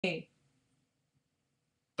Hey.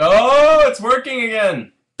 Oh, it's working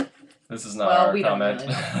again. This is not our we comment. Don't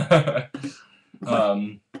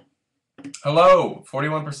really know. Hello,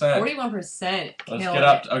 41%. 41%. Let's get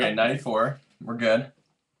up to, okay, 94. We're good.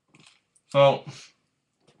 So,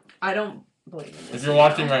 I don't believe in this. If you're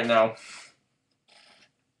watching right now,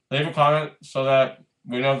 leave a comment so that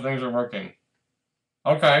we know things are working.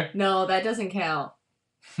 Okay. No, that doesn't count.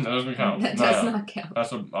 That doesn't count. That does not count.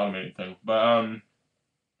 That's an automated thing. But,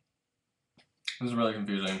 this is really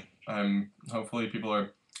confusing. Hopefully people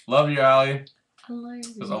are... Love you, Allie. I love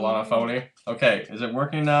you. There's a lot of phony. Okay, is it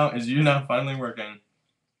working now? Is YouNow finally working?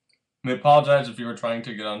 We apologize if you were trying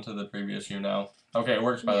to get onto the previous YouNow. Okay, it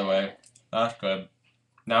works, by the way. That's good.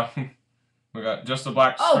 Now, we got just a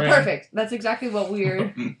black screen. Oh, perfect. That's exactly what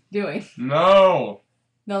we're doing. No!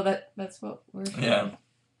 No, that's what we're doing. Yeah.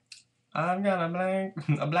 I've got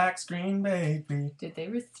a black screen, baby. Did they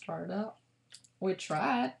restart up? We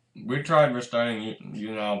tried. We tried restarting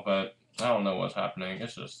YouNow, but I don't know what's happening.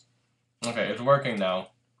 It's just... Okay, it's working now.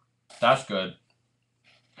 That's good.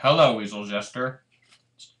 Hello, Weasel Jester.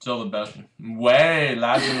 Still the best. Way,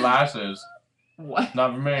 lads and lasses. What?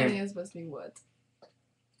 Not for me. I think it's supposed to be what?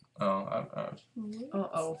 Oh,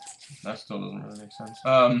 Uh-oh. that still doesn't really make sense.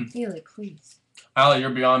 Haley, please. Allie,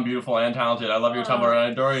 you're beyond beautiful and talented. I love your Tumblr and I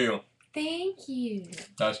adore you. Thank you.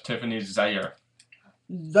 That's Tiffany Zaire.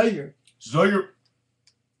 Zaire. Zaire!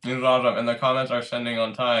 This is awesome. And the comments are sending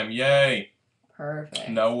on time. Yay! Perfect.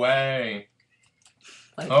 No way.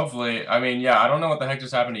 Hopefully, I mean, yeah, I don't know what the heck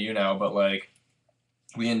just happened to you now, but like,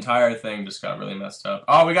 the entire thing just got really messed up.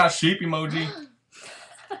 Oh, we got sheep emoji.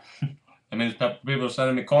 I mean, people are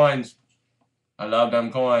sending me coins. I love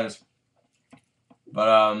them coins.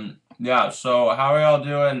 But, yeah, so how are y'all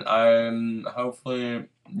doing? Hopefully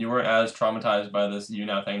you weren't as traumatized by this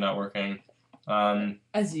YouNow thing not working.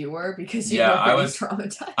 As you were, because you were pretty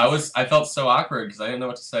traumatized. I felt so awkward because I didn't know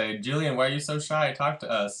what to say. Jillian, why are you so shy? Talk to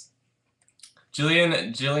us.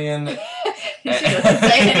 Jillian. She doesn't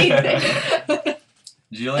say anything.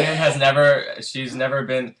 Jillian she's never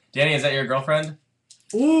been... Danny, is that your girlfriend?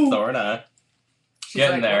 Ooh. Sorta. She's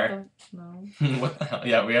Getting like, there. No. What the hell?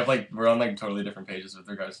 Yeah, we're on like totally different pages with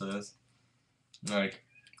regards to this. Like,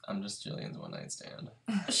 I'm just Jillian's one-night stand.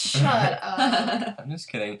 Shut up. I'm just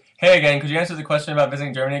kidding. Hey again, could you answer the question about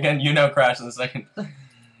visiting Germany again? YouNow crashed in the second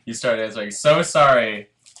you started answering. So sorry.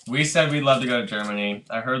 We said we'd love to go to Germany.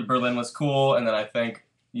 I heard Berlin was cool, and then I think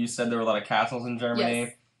you said there were a lot of castles in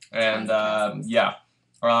Germany. Yes. And yeah.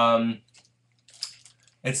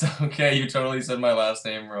 It's okay, you totally said my last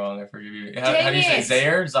name wrong. I forgive you. How do you say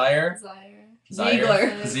Zaire? Zaire?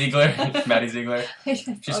 Ziegler. Ziegler. Maddie Ziegler.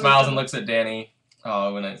 She smiles and looks at Danny.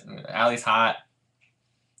 Oh, Allie's hot.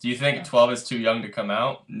 Do you think 12 is too young to come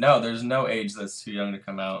out? No, there's no age that's too young to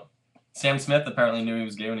come out. Sam Smith apparently knew he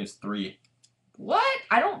was gay when he was 3. What?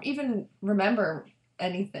 I don't even remember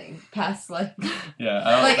anything past like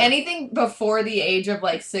yeah, anything before the age of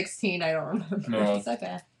like 16. I don't remember. No. It's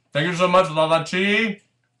okay. Thank you so much, Lala Chi.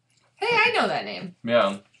 Hey, I know that name.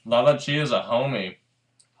 Yeah, Lala Chi is a homie.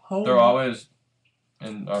 Homie. They're always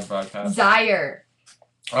in our broadcast. Zaire.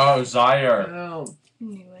 Oh, Zaire. Oh.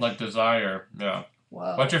 Like desire. Yeah.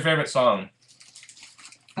 Whoa. What's your favorite song?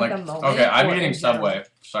 At the moment, okay, I'm or eating in Subway.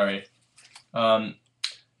 Sorry.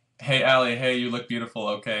 Hey, Allie. Hey, you look beautiful.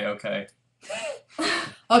 Okay. Okay.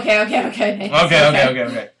 Okay.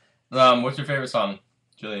 What's your favorite song?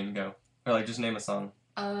 Jillian, go. Or like, just name a song.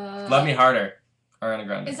 Love Me Harder. Ariana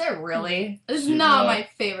Grande. Is it really? It's not my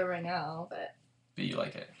favorite right now, but you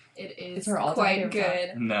like it. It is It's her all-time quite favorite good.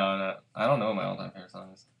 song. No. I don't know what my all-time favorite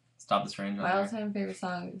song is. Stop this range. My all-time favorite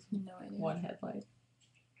song is No idea. One Headlight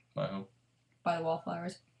By who? by the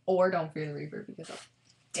Wallflowers, or Don't Fear the Reaper because of.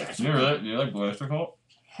 Do you like Blue Oyster Cult?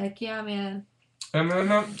 Heck yeah, man.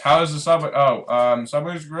 How is the Subway? Oh,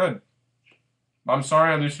 Subway's good. I'm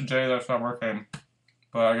sorry, Alicia J, that's not working.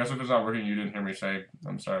 But I guess if it's not working, you didn't hear me say.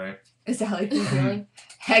 I'm sorry. Is Allie feeling?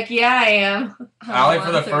 Heck yeah, I am. Allie,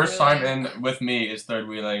 for the first time in with me, is third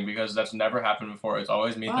wheeling because that's never happened before. It's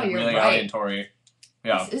always me third wheeling Allie and Tori.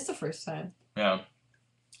 Yeah. This is the first time. Yeah.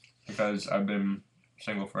 Because I've been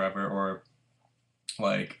single forever, or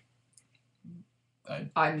like.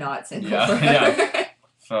 I'm not single forever. Yeah.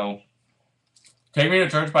 So, Take Me to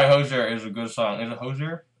Church by Hozier is a good song. Is it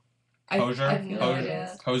Hozier?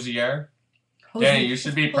 Hozier? Danny, you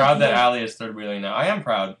should be proud that Allie is third wheeling now. I am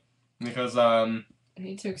proud. Because, I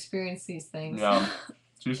need to experience these things. Yeah.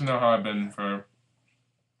 She used to know how I've been for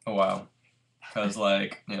a while. Because,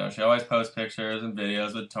 like, you know, she always posts pictures and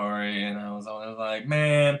videos with Tori, and I was always like,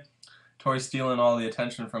 man, Tori's stealing all the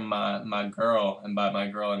attention from my girl. And by my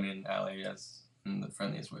girl, I mean Allie, as in the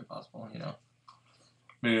friendliest way possible, you know.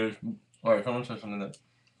 Because, wait, someone said something that...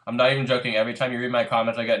 I'm not even joking. Every time you read my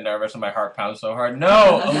comments, I get nervous and my heart pounds so hard.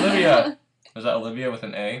 No, Olivia! Is that Olivia with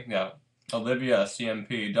an A? Yeah. Olivia,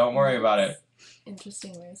 CMP. Don't worry about it.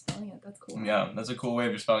 Interesting way of spelling it. That's cool. Yeah, that's a cool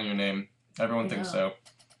way of spelling your name. Everyone thinks so.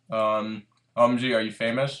 OMG, are you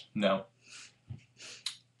famous? No.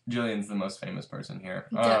 Jillian's the most famous person here.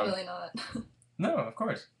 Definitely not. No, of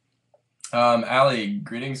course. Allie,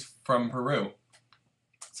 greetings from Peru.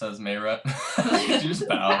 Says Mayra. Did you just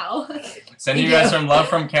bow? Sending you guys some love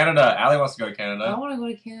from Canada. Allie wants to go to Canada. I want to go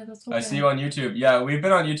to Canada so I see you on YouTube. Yeah, we've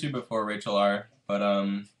been on YouTube before, Rachel R. But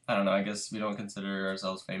I don't know. I guess we don't consider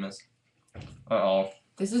ourselves famous. Uh-oh.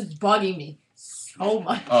 This is bugging me so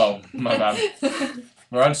much. Oh, my bad.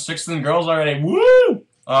 We're on 16 girls already. Woo!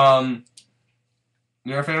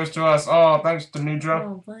 You're famous to us. Oh, thanks, Demetra.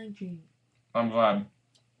 Oh, thank you. I'm glad.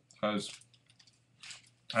 Because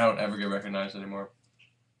I don't ever get recognized anymore.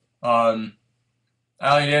 Allie and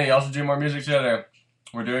Danny, also do more music together.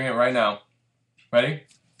 We're doing it right now. Ready?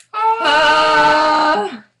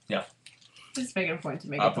 Yeah. Just making a point to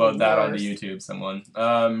make Upload it that onto YouTube, someone.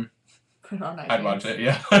 Put it on iTunes. I'd watch it,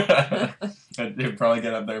 yeah. It'd probably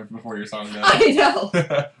get up there before your song does. I know.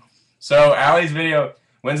 So, Allie's video.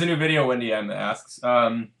 When's the new video, Wendy M asks.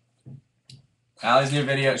 Allie's new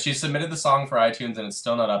video. She submitted the song for iTunes and it's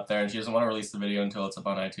still not up there, and she doesn't want to release the video until it's up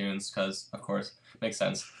on iTunes, because, of course, makes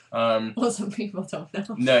sense. Well, some people don't know.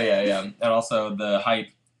 No, yeah. And also the hype.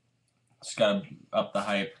 She's got to up the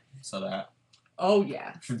hype so that. Oh,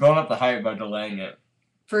 yeah. She's blowing up the hype by delaying it.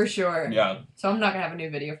 For sure. Yeah. So I'm not going to have a new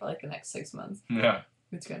video for like the next 6 months. Yeah.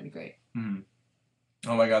 It's going to be great. Mm.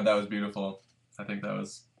 Oh my god, that was beautiful. I think that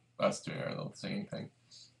was us doing our little singing thing.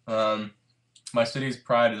 My city's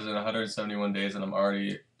pride is in 171 days and I'm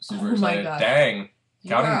already super excited. God. Dang.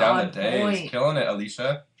 Counting down the days. Point. Killing it,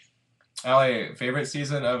 Alicia. Allie, favorite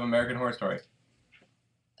season of American Horror Story?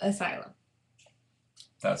 Asylum.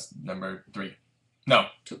 That's number 3. No,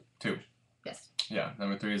 2. Yes. Yeah,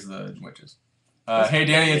 number 3 is the witches. Hey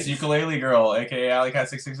Danny, it's Ukulele Girl, aka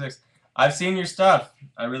AllieCat666. I've seen your stuff.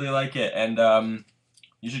 I really like it, and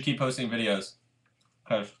you should keep posting videos,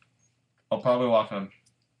 because I'll probably watch them.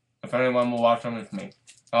 If anyone will watch them, it's me.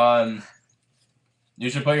 You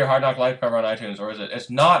should put your Hard Knock Life cover on iTunes, or is it?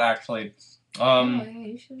 It's not, actually. Oh, yeah,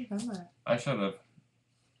 you should have done that. I should have.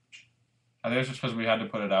 I think it's just because we had to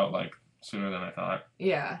put it out, like, sooner than I thought.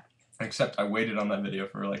 Yeah. Except I waited on that video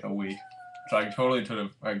for, like, a week. So I totally could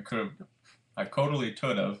have. I totally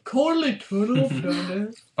could have. Totally could have done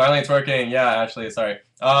it. Finally, it's working. Yeah, actually, sorry.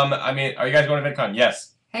 I mean, are you guys going to VidCon?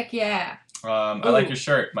 Yes. Heck yeah. I like your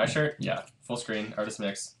shirt. My shirt? Yeah. Full screen. Artist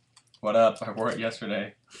mix. What up? I wore it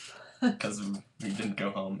yesterday. Because we didn't go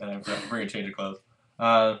home and I forgot to bring a change of clothes.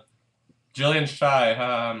 Jillian's shy.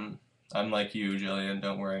 I'm like you, Jillian.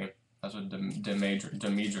 Don't worry. That's what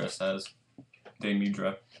Demetra says.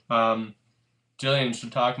 Demetra. Jillian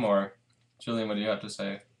should talk more. Jillian, what do you have to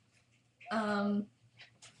say? There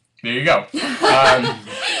you go.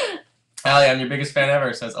 Allie, I'm your biggest fan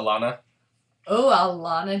ever, says Alana. Oh,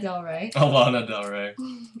 Alana Del Rey. Alana Del Rey.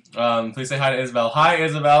 Please say hi to Isabel. Hi,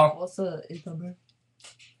 Isabel. What's the Isabel?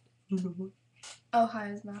 Oh,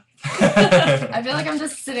 hi, Isma. I feel like I'm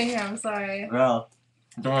just sitting here. I'm sorry. Well,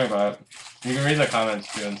 don't worry about it. You can read the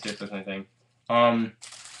comments too and see if there's anything.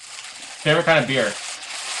 Favorite kind of beer?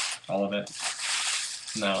 All of it.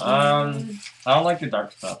 No. I don't like the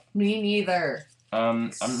dark stuff. Me neither.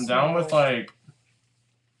 I'm down with like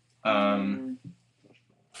Bud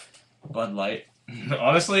Light.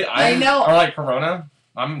 Honestly, I know. Or like Corona.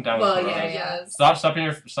 I'm down with Well, Corona. yeah. Stop stuffing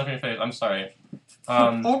your face. I'm sorry.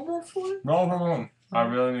 No. I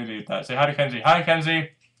really need to eat that. Say hi to Kenzie. Hi, Kenzie.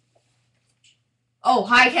 Oh,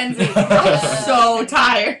 hi, Kenzie. I'm so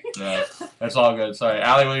tired. No, it's all good. Sorry.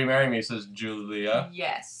 Allie, will you marry me? Says Julia.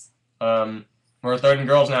 Yes. We're third in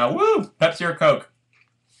girls now. Woo! Pepsi or Coke?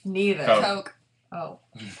 Neither. Coke. Oh.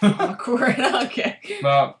 Awkward. Okay.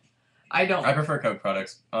 Well, I don't. I prefer Coke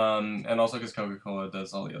products. And also because Coca-Cola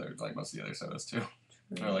does all the other, like most of the other sodas too.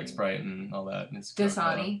 Or like Sprite and all that. And it's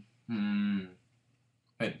Dasani.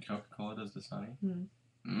 Wait, Coca-Cola does Dasani?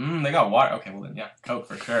 Hmm. They got water. Okay, well then, yeah, Coke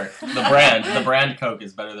for sure. The brand Coke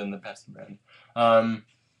is better than the Pepsi brand.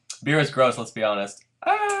 Beer is gross. Let's be honest.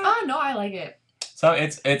 Oh no, I like it. So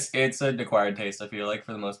it's an acquired taste. I feel like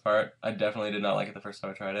for the most part, I definitely did not like it the first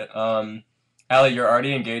time I tried it. Allie, you're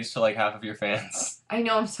already engaged to like half of your fans. I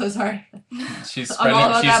know. I'm so sorry. She's I'm all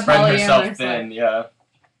about that spread herself polyamorous thin. life.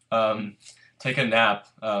 Yeah. Take a nap.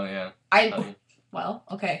 Oh yeah. Well,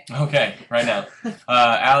 okay. Okay, right now.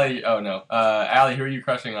 Allie. Oh no. Allie, who are you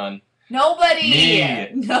crushing on? Nobody. Me.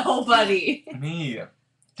 Nobody. Me.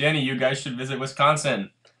 Danny, you guys should visit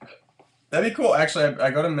Wisconsin. That'd be cool. Actually,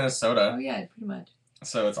 I go to Minnesota. Oh yeah, pretty much.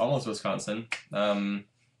 So it's almost Wisconsin.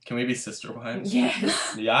 Can we be sister wives?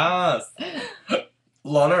 Yes. Yes.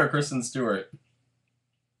 Lana or Kristen Stewart?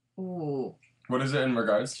 Ooh. What is it in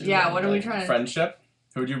regards to? Yeah, what are we trying to... Friendship?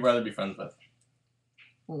 Who would you rather be friends with?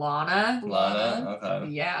 Lana? Lana?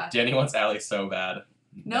 Okay. Yeah. Danny wants Allie so bad.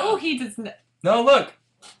 No, he does not. No, look!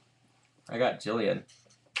 I got Jillian.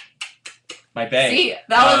 My bae. See,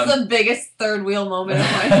 that was the biggest third wheel moment of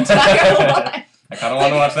my entire life. I kind of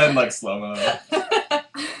want to watch that in, like, slow-mo.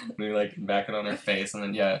 Maybe, like, back it on her face, and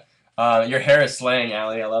then, yeah. Your hair is slaying,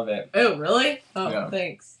 Allie. I love it. Oh, really? Oh, Yeah.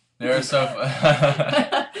 thanks. They're so...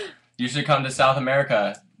 You should come to South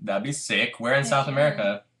America. That'd be sick. Where in South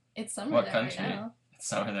America? It's summer What there country? right now. It's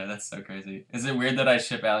summer there. That's so crazy. Is it weird that I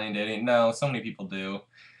ship Allie and Danny? No, so many people do.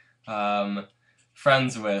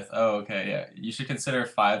 Friends with. Oh, okay, yeah. You should consider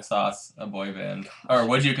Five Sauce a boy band. Or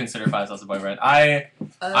would you consider Five Sauce a boy band? I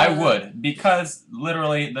would, because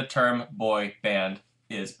literally the term boy band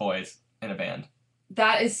is boys in a band.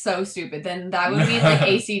 That is so stupid. Then that would mean like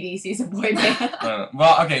AC/DC's a boy band.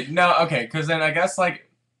 Well, okay, no, okay, because then I guess like,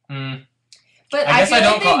 But I guess I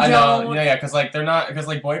don't call. they I know, don't... yeah, because like they're not, because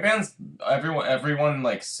like boy bands, everyone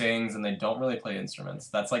like sings and they don't really play instruments.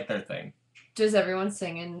 That's like their thing. Does everyone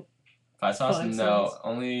sing in... Five Sauce? Full No, instruments?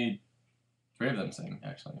 only 3 of them sing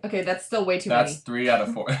actually. Okay, that's still way too That's many. 3 out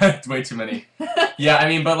of 4. It's way too many. Yeah, I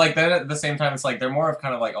mean, but like then at the same time, it's like they're more of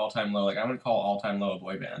kind of like All Time Low. Like I would call All Time Low a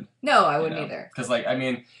boy band. No, I wouldn't either. Because like I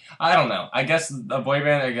mean, I don't know. I guess a boy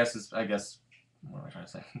band. I guess what am I trying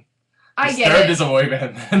to say? I get Disturbed it. is a boy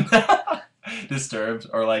band. Then. Disturbed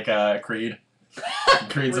or like Creed.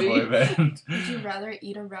 Creed's a boy band. Would you rather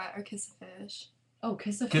eat a rat or kiss a fish? Oh,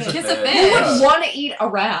 kiss a Kiss fish. a Kiss a fish. fish. Who Yeah. would want to eat a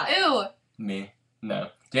rat? Ew. Me. No.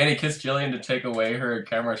 Danny, kiss Jillian to take away her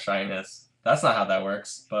camera shyness. That's not how that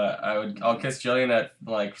works, but I'll kiss Jillian at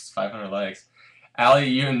like 500 likes. Allie,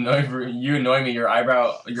 you annoy me. Your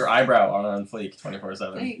eyebrow are on fleek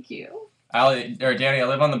 24/7. Thank you. Allie or Danny, I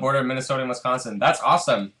live on the border of Minnesota and Wisconsin. That's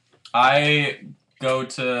awesome. I go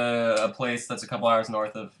to a place that's a couple hours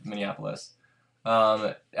north of Minneapolis.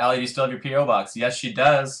 Allie, do you still have your P.O. box? Yes, she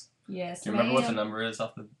does. Yes, Do you remember what the ma'am. number is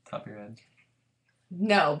off the top of your head?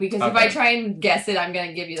 No, because if Okay. I try and guess it, I'm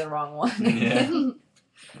gonna give you the wrong one. Yeah.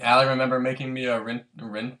 Allie, remember making me a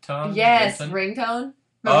ringtone? Yes, Ringtone? ringtone. Remember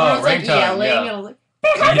Oh, when I was like ringtone, yelling yeah. and I was like,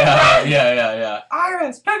 Yeah.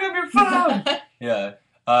 Iris, pick up your phone! Yeah.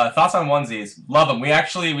 Thoughts on onesies? Love them.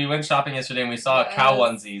 We went shopping yesterday and we saw cow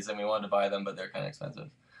onesies and we wanted to buy them, but they're kind of expensive.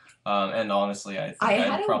 And honestly, I think I I'd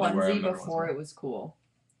had a probably wear them onesie every before once it was cool.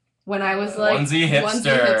 When I was like, Onesie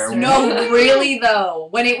hipster. no, really though.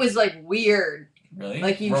 When it was like weird, Really?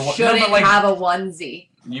 like you No, but, shouldn't like, have a onesie.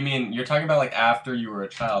 You mean you're talking about like after you were a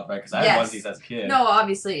child, right? Because I had Yes. onesies as a kid. No,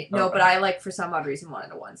 obviously no, Okay. but I like for some odd reason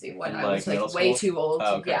wanted a onesie when I Like was like middle way school? too old.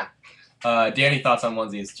 Oh, okay. Yeah. Danny, thoughts on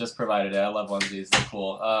onesies? Just provided it. I love onesies. They're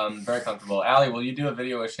cool. Very comfortable. Allie, will you do a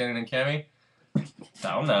video with Shannon and Cammy? I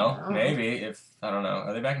don't know. No. Maybe. I don't know.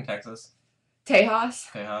 Are they back in Texas? Tejas.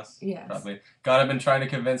 Tejas? Yes. Probably. God, I've been trying to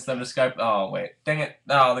convince them to Skype. Oh, wait. Dang it.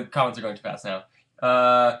 Oh, the comments are going too fast now.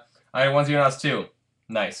 I had onesie when I was 2.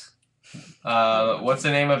 Nice. What's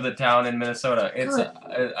the name of the town in Minnesota?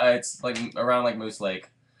 It's like around like Moose Lake.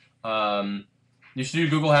 You should do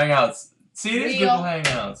Google Hangouts. See, it is Real. Google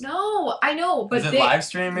Hangouts. No, I know, but Is it they live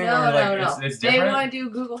streaming no, or like no. it's They different? want to do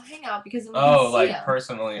Google Hangout because we Oh, can see like them.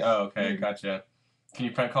 personally. Oh, okay, Mhm. gotcha. Can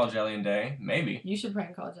you prank call Jelly and Day? Maybe. You should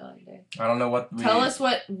prank call Jelly Day. I don't know what we. Tell us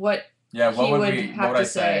what Yeah, what he would would we? have What would to I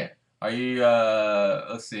say? say. Are you?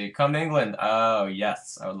 Let's see. Come to England. Oh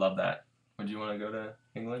yes, I would love that. Would you want to go to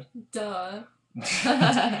England? Duh.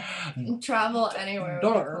 Travel anywhere would be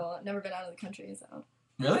Duh. cool. I've never been out of the country, so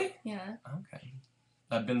Really? yeah. Okay.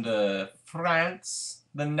 I've been to France,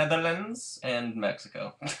 the Netherlands, and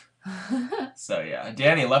Mexico. So yeah,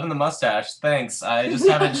 Danny, loving the mustache. Thanks. I just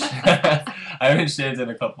haven't. I haven't shaved in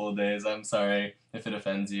a couple of days. I'm sorry if it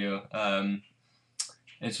offends you.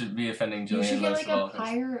 It should be offending You Jillian should get most like of all. a 'Cause-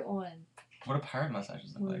 pirate one. What do pirate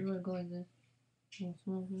mustaches look like? See,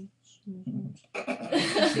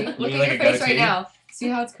 look mean at like your a face goatee? right now. See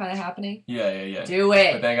how it's kind of happening? Yeah. Do But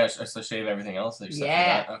it. then I got to shave everything else except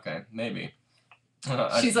Yeah. for that. Okay, maybe.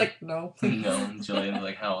 She's like, no. No, Jillian's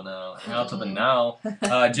like, hell no. Hell to the no.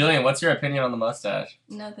 Jillian, what's your opinion on the mustache?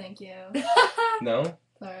 No, thank you. No?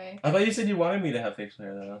 Sorry. I thought you said you wanted me to have facial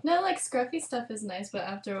hair though. No, like scruffy stuff is nice, but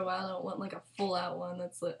after a while, I don't want like a full out one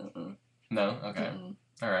that's like. No? Okay. Mm-mm.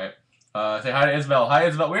 Alright. Say hi to Isabel. Hi,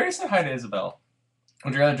 Isabel. We already said hi to Isabel.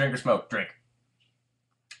 Would you rather drink or smoke? Drink.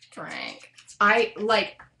 Drink. I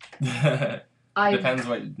like. Depends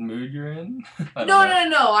what mood you're in. I don't No.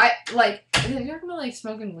 know. I like. Are you talking about like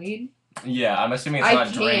smoking weed? Yeah, I'm assuming it's I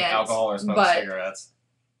not drink can't, alcohol or smoke but- cigarettes.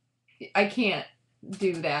 I can't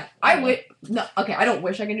do that. I don't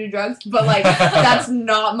wish I could do drugs, but like that's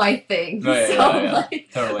not my thing. No, yeah, so yeah. like,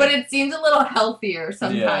 Totally. but it seems a little healthier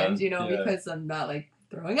sometimes, Yeah. because I'm not like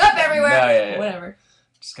throwing up everywhere. No, yeah. Whatever.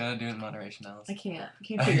 Just gotta do it in moderation, Alice. I can't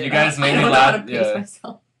figure You it guys out. made I me don't know how to laugh. pace Yeah.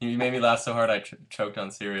 myself. You made me laugh so hard I choked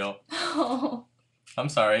on cereal. Oh. I'm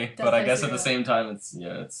sorry, but I guess at the same time it's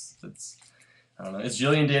I don't know. It's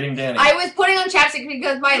Jillian dating Danny. I was putting on chapstick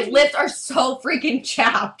because my lips are so freaking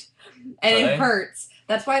chapped, and it hurts.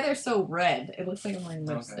 That's why they're so red. It looks like I'm wearing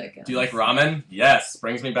lipstick. Okay. Do you like ramen? Yes.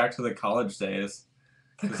 Brings me back to the college days.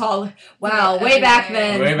 The college. Wow, Yeah, way back every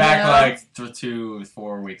then. Way back you know? like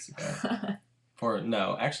 2-4 weeks ago.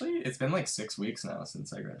 No, actually, it's been like 6 weeks now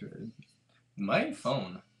since I graduated. My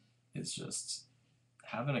phone is just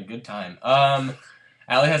having a good time.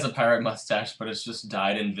 Allie has a pirate mustache, but it's just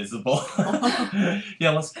dyed invisible. Yeah,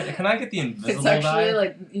 can I get the invisible It's actually dye?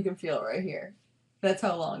 like you can feel it right here. That's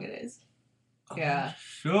how long it is. Yeah.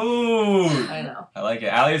 Oh, shoot. I know. I like it.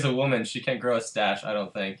 Allie is a woman. She can't grow a stash, I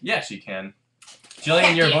don't think. Yeah, she can.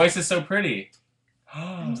 Jillian, your voice is so pretty.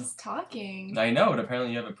 I'm just talking. I know, but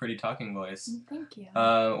apparently you have a pretty talking voice. Thank you.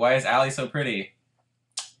 Why is Allie so pretty?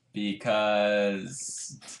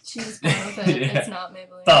 Because... She was born with it. Yeah. It's not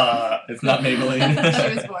Maybelline. It's not Maybelline.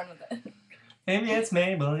 She was born with it. Maybe it's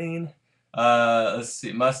Maybelline. Let's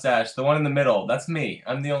see. Mustache. The one in the middle. That's me.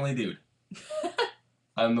 I'm the only dude.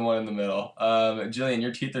 I'm the one in the middle. Jillian,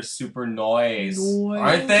 your teeth are super nice.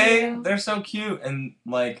 Aren't they? Yeah. They're so cute and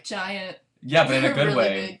like... Giant. Yeah, but in a They're good really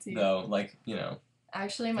way, big teeth. though. Like, you know.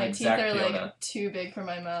 Actually, my Like teeth Zach are Fiona. like too big for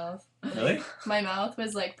my mouth. Really? My mouth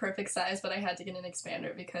was like perfect size, but I had to get an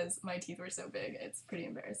expander because my teeth were so big. It's pretty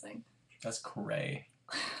embarrassing. That's cray.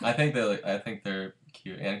 I think they're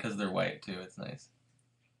cute, and because they're white too, it's nice.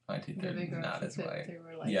 My teeth are not as white.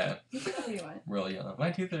 Yeah, You can do what you want. real yellow.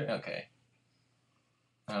 My teeth are okay.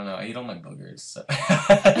 I don't know. I eat all my boogers. So.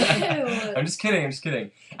 Ew. I'm just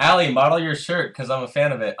kidding. Allie, model your shirt because I'm a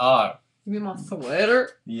fan of it. Ah, You mean my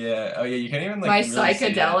sweater? yeah. Oh yeah, you can't even like. My really see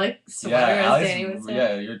it. psychedelic sweater, Yeah, as Danny would say.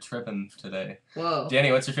 yeah, you're tripping today. Whoa.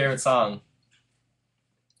 Danny, what's your favorite song?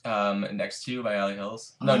 Next to You by Allie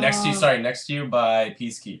Hills. No, Oh. Next to You by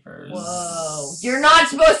Peacekeepers. Whoa. You're not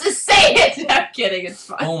supposed to say it! I'm kidding, it's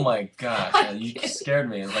fine. Oh my gosh, I'm you kidding. scared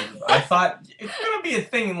me. Like I thought it's gonna be a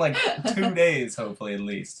thing in like 2 days, hopefully at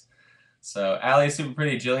least. So Allie is super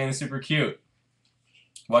pretty, Jillian is super cute.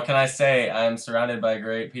 What can I say? I'm surrounded by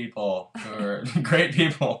great people who are great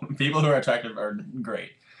people. People who are attractive are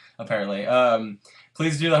great, apparently.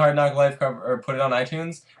 Please do the Hard Knock Life cover or put it on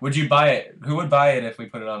iTunes. Would you buy it? Who would buy it if we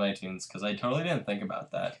put it on iTunes? Because I totally didn't think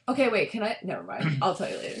about that. Okay, wait, can I? Never mind. I'll tell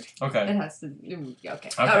you later. Okay. It has to. Okay. Okay.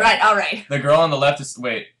 Alright. The girl on the left is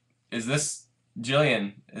is this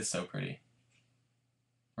Jillian is so pretty.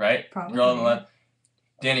 Right? Probably. Girl on the left.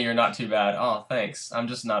 Danny, you're not too bad. Oh, thanks. I'm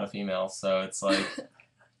just not a female, so it's like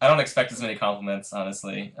I don't expect as many compliments,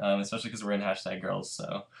 honestly. Especially because we're in #girls,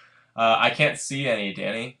 so I can't see any,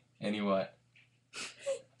 Danny. Any what?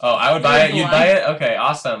 Oh, I would buy it. You'd buy it? Okay,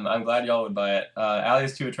 awesome. I'm glad y'all would buy it. Allie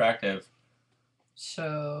is too attractive.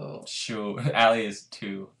 So. Shoot, Allie is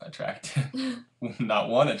too attractive. Not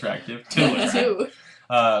one attractive, two attractive.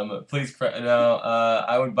 Two. Please, no,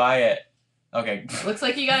 I would buy it. Okay. Looks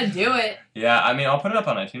like you gotta do it. Yeah, I mean, I'll put it up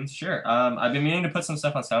on iTunes, sure. I've been meaning to put some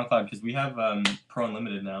stuff on SoundCloud because we have Pro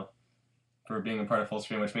Unlimited now for being a part of Full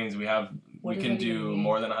Stream, which means we can do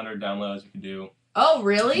more than 100 downloads. We can do Oh,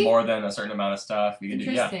 really? more than a certain amount of stuff. You can do,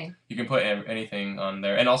 yeah. Interesting. You can put anything on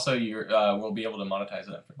there, and also we'll be able to monetize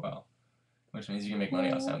it after a while, which means you can make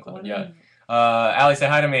money off SoundCloud. Yeah. Allie, say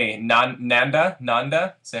hi to me.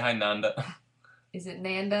 Nanda. Say hi, Nanda. Is it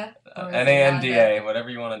Nanda? Or is it Nanda, whatever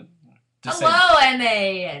you want to. Hello,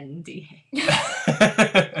 Nanda.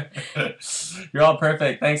 You're all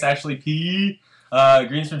perfect. Thanks, Ashley P.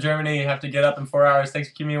 Greens from Germany. You have to get up in 4 hours. Thanks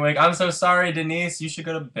for keeping me awake. I'm so sorry, Denise. You should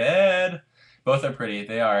go to bed. Both are pretty.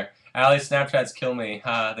 They are. Allie's Snapchats kill me.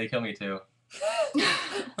 Ha, they kill me too.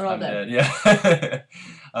 We're all I'm dead. Yeah.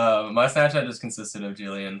 My Snapchat just consisted of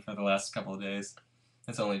Jillian for the last couple of days.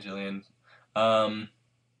 It's only Jillian. Oh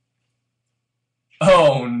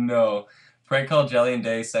no. Prank call Jillian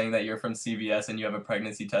Day saying that you're from CVS and you have a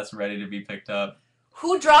pregnancy test ready to be picked up.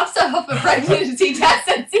 Who drops off a pregnancy test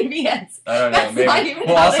at CVS? I don't know, That's not maybe. even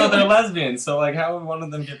Well, how also they they're work. lesbians, so like how would one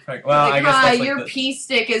of them get pregnant? Well, Like, I guess that's like your pee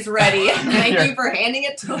stick is ready. Thank you for handing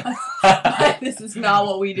it to us. But this is not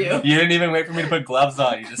what we do. You didn't even wait for me to put gloves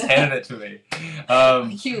on. You just handed it to me.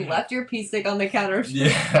 You left your pee stick on the counter Yeah.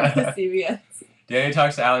 at CVS. Danny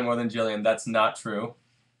talks to Allie more than Jillian. That's not true.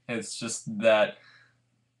 It's just that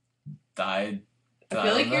I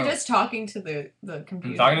feel like you're just talking to the computer.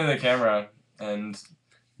 I'm talking to the camera, and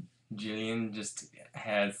Jillian just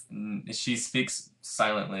she speaks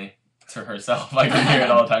silently to herself. I can hear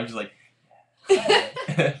it all the time. She's like,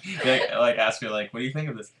 like ask her like, what do you think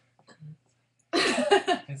of this?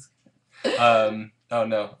 Oh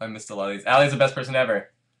no, I missed a lot of these. Allie's the best person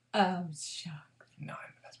ever. Shocked. No,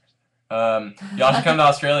 I'm the best person ever. Y'all should come to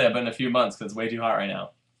Australia, but in a few months because it's way too hot right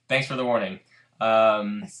now. Thanks for the warning.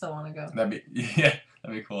 I still want to go. That'd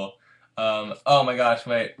be cool. Oh my gosh,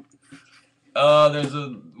 wait. Oh, there's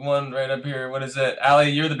one right up here. What is it? Allie,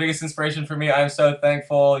 you're the biggest inspiration for me. I'm so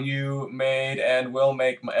thankful you made and will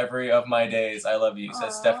make every of my days. I love you.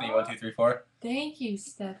 Says Stephanie1234. Thank you,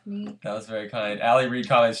 Stephanie. That was very kind. Allie, read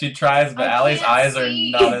comments. She tries, but Allie's eyes are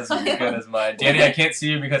not as good as mine. Danny, I can't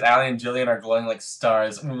see you because Allie and Jillian are glowing like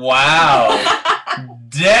stars. Wow.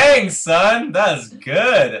 Dang, son. That's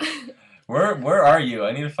good. Where are you?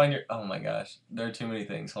 I need to find your... Oh my gosh. There are too many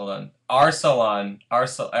things. Hold on. Arsalon.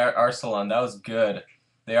 Arsalon. That was good.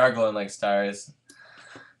 They are glowing like stars.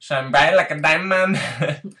 Shine bright like a diamond.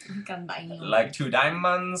 Like 2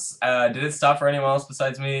 diamonds. Did it stop for anyone else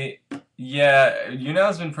besides me? Yeah,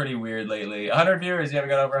 YouNow's been pretty weird lately. 100 viewers. Yeah, we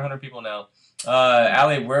got over 100 people now.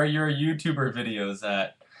 Allie, where are your YouTuber videos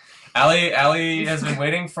at? Allie has been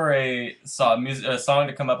waiting for a song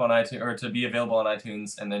to come up on iTunes, or to be available on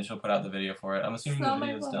iTunes, and then she'll put out the video for it. I'm assuming the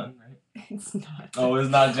video's done, right? It's not. Oh, it's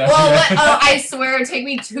not done. Well, I swear it'd take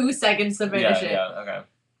me 2 seconds to finish it. Yeah, okay.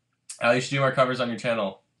 Allie, you should do more covers on your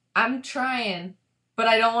channel. I'm trying, but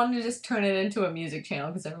I don't want to just turn it into a music channel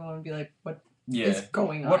because everyone would be like, what is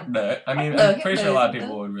going on? What the? I mean, I'm pretty sure a lot of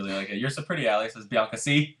people would really like it. You're so pretty, Allie, says Bianca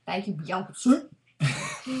C. Thank you, Bianca C.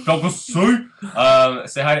 Bianca C.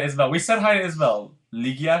 Say hi to Isabel. We said hi to Isabel.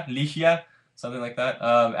 Ligia, something like that.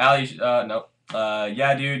 Allie, no.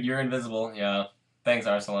 Yeah, dude, you're invisible. Yeah. Thanks,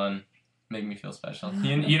 Arsalan. Make me feel special.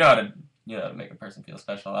 You know how to make a person feel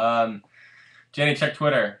special. Jenny, check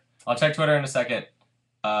Twitter. I'll check Twitter in a second.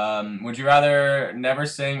 Would you rather never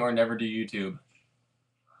sing or never do YouTube?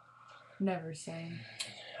 Never sing.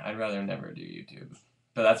 I'd rather never do YouTube.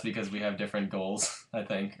 But that's because we have different goals, I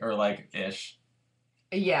think. Or like ish.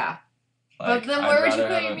 Yeah. Like, but then where would you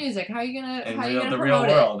put your music? How are you gonna promote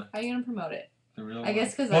it? How are you gonna promote it? The real world. I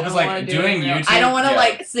guess because I don't want to do YouTube. I don't want to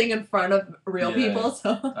like sing in front of real people.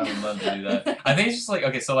 So I would love to do that. I think it's just like,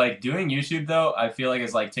 okay, so like doing YouTube though, I feel like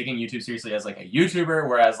is like taking YouTube seriously as like a YouTuber,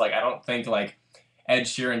 whereas like I don't think like Ed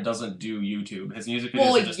Sheeran doesn't do YouTube. His music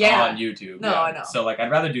videos are just on YouTube. No, I know. So like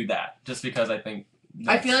I'd rather do that just because I think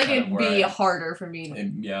I feel like it'd be harder for me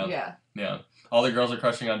to Yeah. All the girls are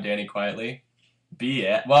crushing on Danny quietly.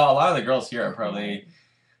 Well, a lot of the girls here are probably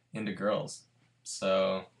into girls.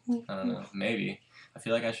 So I don't know. Maybe. I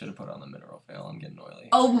feel like I should have put on the mineral fail. I'm getting oily.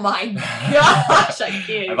 Oh my gosh, I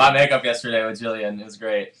can't. I bought makeup yesterday with Jillian. It was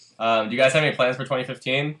great. Do you guys have any plans for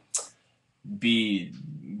 2015? Be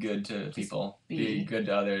good to people. Be good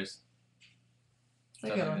to others.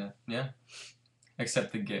 That's a good one. Yeah.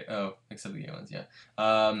 Except the gay ones, yeah.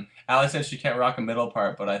 Allie said she can't rock a middle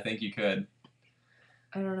part, but I think you could.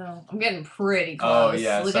 I don't know. I'm getting pretty close. Oh,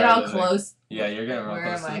 yeah. Look at how close. Yeah, you're getting real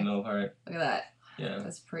close to the middle part. Look at that. Yeah.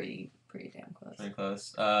 That's pretty damn close. Pretty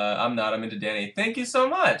close. I'm not. I'm into Danny. Thank you so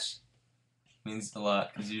much. Means a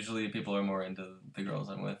lot, because usually people are more into the girls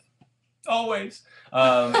I'm with. Always.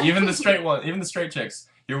 Even the straight one, even the straight chicks.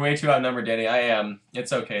 You're way too outnumbered, Danny. I am.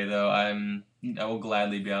 It's okay though. I will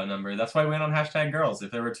gladly be outnumbered. That's why we went on #girls.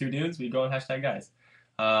 If there were 2 dudes, we'd go on #guys.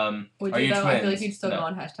 Would are you though? twins? I feel like you'd still go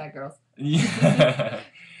on #girls. Yeah.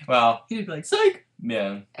 Well. You'd be like, psych.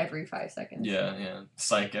 Yeah. Every 5 seconds. Yeah.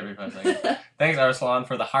 Psych every 5 seconds. Thanks, Arslan,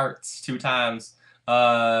 for the hearts 2 times.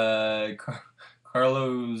 Carlos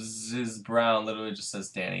is Brown literally just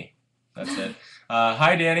says Danny. That's it.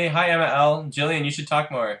 Hi, Danny. Hi, Emma L. Jillian, you should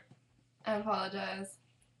talk more. I apologize.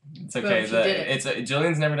 It's okay.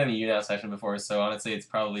 Jillian's never done a YouNow session before, so honestly, it's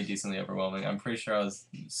probably decently overwhelming. I'm pretty sure I was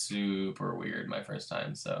super weird my first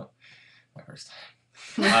time, so my first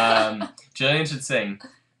time. Jillian should sing.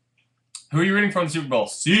 Who are you rooting for in the Super Bowl?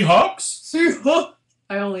 Seahawks? Seahawks.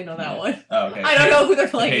 I only know that one. Oh, okay. I don't know who they're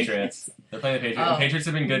playing. The Patriots. They're playing the Patriots. Oh. The Patriots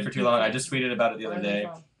have been good for too long. I just tweeted about it the other day.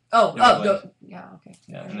 Yeah, okay.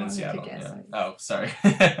 Yeah, and then Seattle. Yeah. Oh, sorry.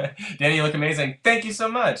 Danny, you look amazing. Thank you so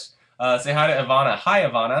much. Say hi to Ivana. Hi,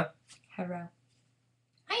 Ivana. Hello.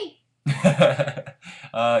 Hi.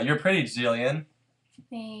 You're pretty, Jillian.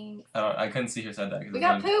 Thanks. I couldn't see who said that. We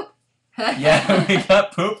got poop. Yeah, we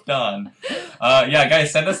got pooped on. Yeah,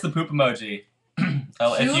 guys, send us the poop emoji.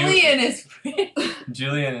 Julian is pretty.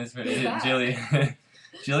 Julian is pretty.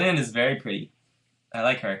 Jillian is very pretty. I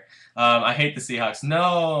like her. I hate the Seahawks.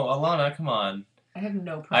 No, Alana, come on. I have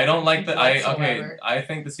no problem. I don't like the whatsoever. I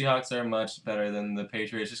think the Seahawks are much better than the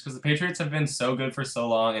Patriots just because the Patriots have been so good for so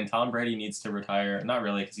long, and Tom Brady needs to retire. Not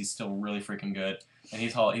really, because he's still really freaking good, and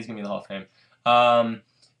he's gonna be in the Hall of Fame.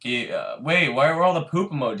 Wait, why were all the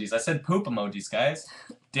poop emojis? I said poop emojis, guys.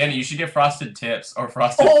 Danny, you should get frosted tips or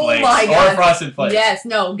frosted flakes or frosted flakes. Yes,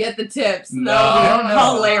 no, get the tips. No, That'll be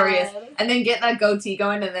no. hilarious. And then get that goatee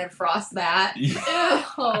going and then frost that.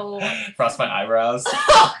 Frost my eyebrows.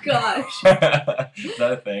 Oh gosh. Is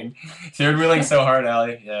that a thing? Third wheeling so hard,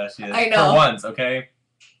 Allie. Yeah, she is. I know. For once, okay?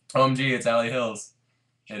 OMG, it's Allie Hills.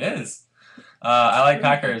 It is. I like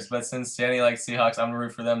Packers, but since Danny likes Seahawks, I'm gonna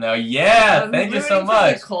root for them now. Yeah, thank you so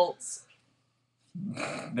much. The Colts.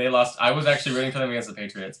 They lost. I was actually rooting for them against the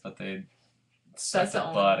Patriots, but they sucked the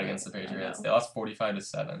butt against the Patriots. They lost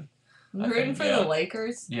 45-7. I'm rooting for the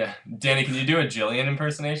Lakers. Yeah, Danny, can you do a Jillian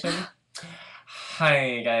impersonation?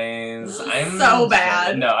 Hi guys, I'm so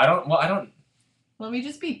bad. No, I don't. Well, I don't. Let me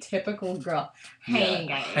just be typical girl. Hey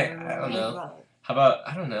guys. I don't know. How about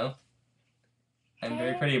I don't know. I'm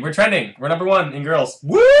very pretty. We're trending. We're #1 in girls.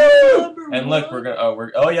 Woo! And look, we're gonna.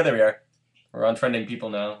 Oh yeah, there we are. We're on trending people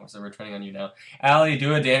now, so we're trending on you now. Allie,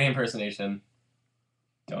 do a Danny impersonation.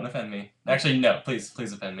 Don't offend me. Actually, no. Please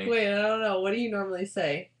offend me. Wait, I don't know. What do you normally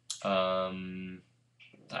say? Oh,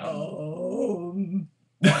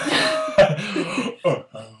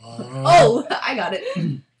 I got it.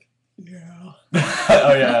 Yeah.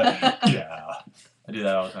 Oh yeah. Yeah. I do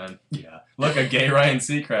that all the time. Yeah. Look, a gay Ryan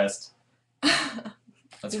Seacrest.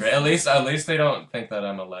 That's great. At least they don't think that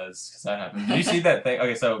I'm a les, because that happened. Did you see that thing?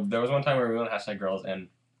 Okay, so there was one time where we went #girls, and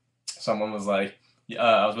someone was like,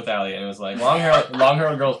 I was with Allie, and it was like, long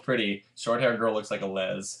hair girl's pretty, short hair girl looks like a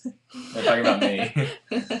les. They're talking about me.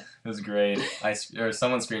 It was great.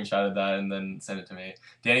 Someone screenshotted that and then sent it to me.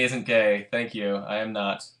 Danny isn't gay. Thank you. I am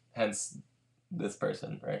not. Hence, this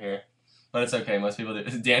person right here. But it's okay. Most people do.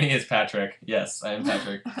 Danny is Patrick. Yes, I am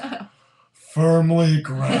Patrick. Firmly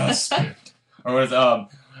grasped. Or what is the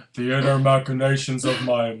inner machinations of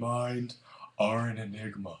my mind are an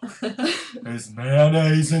enigma. Is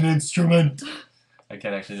mayonnaise an instrument? I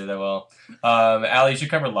can't actually do that well. Allie, you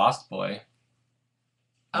should cover Lost Boy.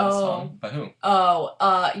 Oh. By who?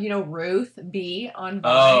 Oh, you know Ruth B on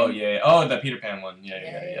Vine. Oh yeah. Oh, the Peter Pan one.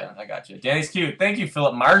 Yeah. I got you. Danny's cute. Thank you,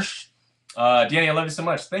 Philip Marsh. Danny, I love you so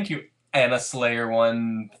much. Thank you, Anna Slayer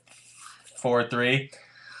 143.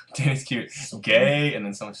 Danny's cute. Gay, and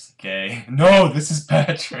then someone's just gay. No, this is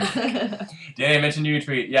Patrick. Danny, I mentioned you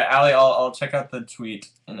tweet. Yeah, Allie, I'll check out the tweet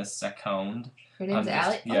in a second. Her name's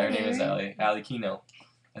Allie? Yeah, her name is Allie. Allie Keno.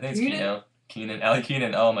 I think it's Keno. Keenan. Allie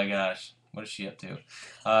Keenan. Oh my gosh. What is she up to?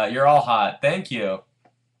 You're all hot. Thank you.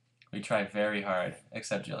 We tried very hard.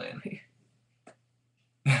 Except Jillian.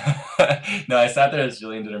 No, I sat there as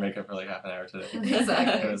Jillian did her makeup for like half an hour today.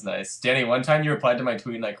 Exactly. It was nice. Danny, one time you replied to my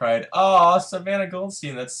tweet and I cried, "Aw, Savannah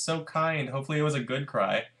Goldstein, that's so kind. Hopefully it was a good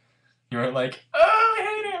cry." You were like, "Oh, I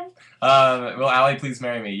hate him." Will Allie please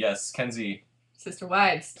marry me? Yes, Kenzie. Sister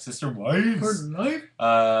wives. Sister wives? For life.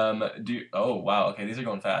 Oh, wow. Okay, these are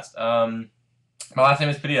going fast. My last name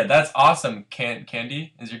is Padilla. That's awesome.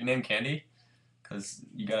 Candy? Is your name Candy? Because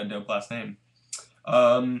you got a dope last name.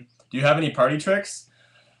 Do you have any party tricks?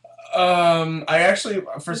 I actually,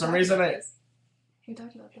 for some reason, We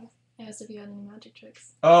talked about this. I asked if you had any magic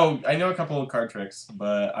tricks. Oh, I know a couple of card tricks,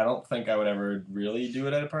 but I don't think I would ever really do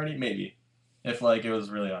it at a party. Maybe. If, like, it was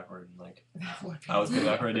really awkward. Like, I was being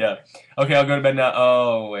awkward, yeah. Okay, I'll go to bed now.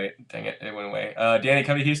 Oh, wait. Dang it. It went away. Danny,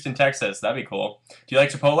 come to Houston, Texas. That'd be cool. Do you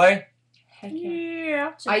like Chipotle? Heck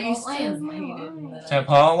yeah. I used to hate it.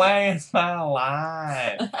 Chipotle is my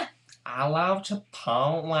life. I love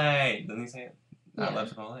Chipotle. Doesn't he say it? Yeah. I love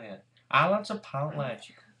Chipotle, yeah. I love Chipotle.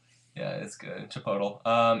 Yeah, it's good. Chipotle.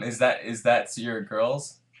 Is that your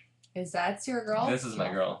girl's? Is that your girl? This is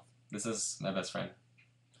my girl. This is my best friend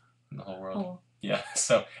in the whole world. Oh. Yeah.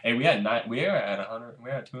 So, hey, we are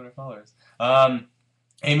at 200 followers.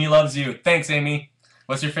 Amy loves you. Thanks, Amy.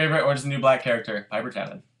 What's your favorite Orange is the New Black character? Piper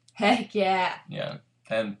Chapman. Heck yeah. Yeah.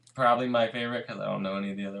 And probably my favorite because I don't know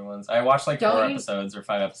any of the other ones. I watched like 4 episodes or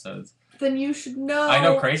 5 episodes. Then you should know. I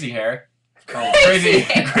know Crazy Hair. Oh, crazy.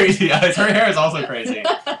 Her hair is also crazy.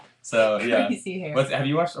 So yeah. Crazy hair. Have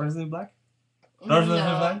you watched Orange is the New Black? Orange is the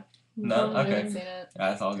New Black? No. I Okay. haven't seen it.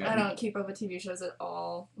 Yeah, it's all good. I don't keep up with TV shows at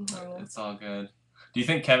all. It's all good. Do you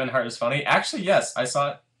think Kevin Hart is funny? Actually, yes. I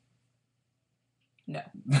saw it. No.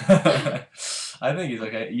 I think he's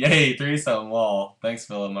okay. Yay, threesome, lol. Thanks,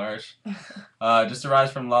 Philip Marsh. Just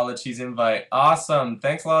arrived from Lala Chi's invite. Awesome.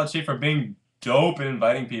 Thanks, Lala Chi, for being dope and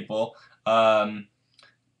inviting people. I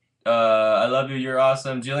love you. You're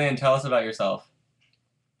awesome. Jillian, tell us about yourself.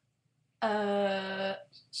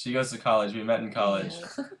 She goes to college. We met in college.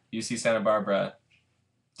 UC Santa Barbara.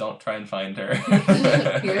 Don't try and find her.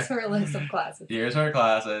 Here's her list of classes. Here's her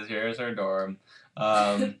classes. Here's her dorm.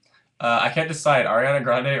 I can't decide. Ariana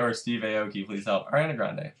Grande or Steve Aoki. Please help. Ariana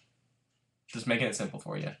Grande. Just making it simple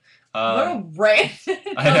for you. What a rant.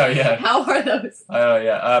 I know, yeah. How are those? I know,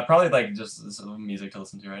 yeah. Probably like just some music to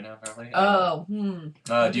listen to right now, probably. Oh,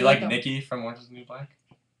 do you like Nikki from Orange is the New Black?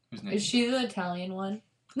 Who's Nikki? Is she the Italian one?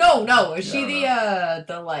 No. Is she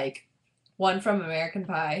the like one from American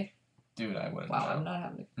Pie? Dude, I wouldn't. Wow, know. I'm not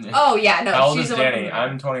having. Oh yeah, no. How old she's is the Danny? one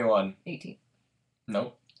I'm 21. 18.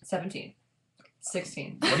 Nope. 17.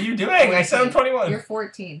 16. What are you doing? I said I'm 21. You're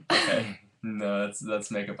 14. Okay. No,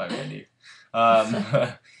 that's makeup by Mandy.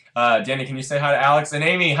 Danny, can you say hi to Alex and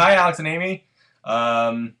Amy? Hi, Alex and Amy.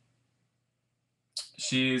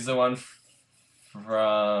 She's the one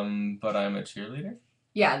from But I'm a Cheerleader?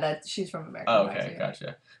 Yeah, she's from American Oh, Pie, okay, too.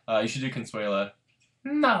 gotcha. You should do Consuela.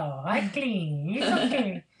 No, I clean. It's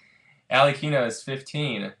okay. Ali Kino is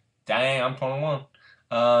 15. Dang, I'm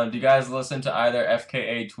 21. Do you guys listen to either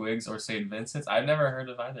FKA Twigs or St. Vincent's? I've never heard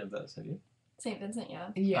of either of those. Have you? St. Vincent, yeah.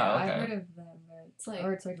 Yeah, Oh, okay. I've heard of them. But It's like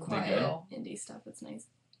or it's like quiet quiet. indie stuff. It's nice.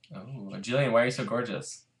 Oh, Jillian, why are you so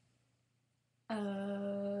gorgeous?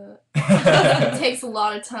 It takes a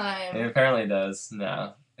lot of time. It apparently does.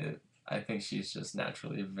 No. I think she's just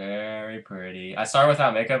naturally very pretty. I saw her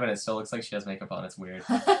without makeup and it still looks like she has makeup on. It's weird.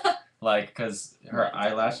 Like, because her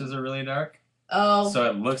eyelashes are really dark. Oh. So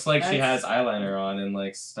it looks like she has eyeliner on and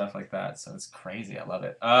like stuff like that. So it's crazy. I love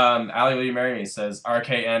it. Allie, will you marry me? Says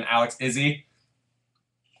RKN Alex Izzy.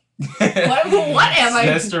 What am I?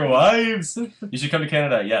 Sister wives. You should come to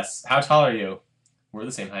Canada. Yes. How tall are you? We're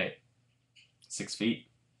the same height. 6 feet.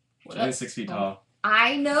 Jillian's 6 feet tall.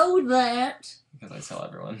 I know that. Because I tell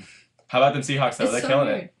everyone. How about them Seahawks though? It's They're so killing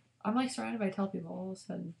weird. it. I'm like surrounded by tall people all of a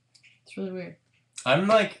sudden. It's really weird. I'm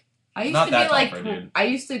like I used not to that be tall like for a dude. I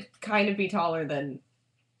used to kind of be taller than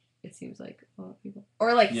it seems like a lot of people.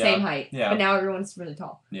 Or like Yeah. same height. Yeah. But now everyone's really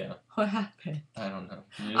tall. Yeah. What happened? I don't know.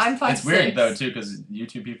 I'm 5'6". It's weird though too because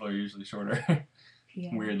YouTube people are usually shorter.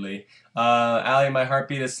 Yeah. Weirdly. Allie, my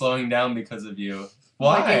heartbeat is slowing down because of you.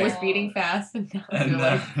 Why? Like it was beating fast and now And, you're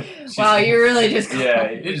like, she's- wow, you're really just Yeah,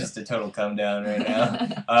 you're just a total come down right now.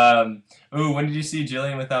 Ooh, when did you see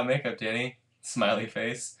Jillian without makeup, Danny? Smiley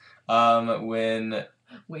face. When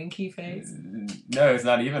winky face. no, it's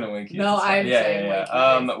not even a winky. No, it's I'm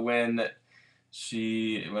saying When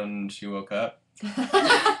winky she woke up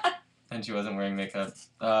and she wasn't wearing makeup.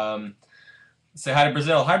 Say hi to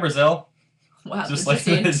Brazil. Hi, Brazil. Wow, Just this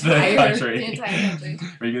like is the The country. entire country.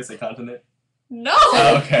 Were you gonna say continent? No.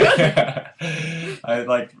 Oh, okay. I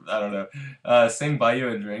don't know. Sing Buy You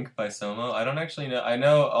a Drink by Somo. I don't actually know.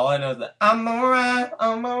 All I know is that I'm alright,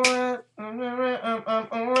 I'm alright, I'm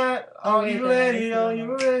alright. Are you ready,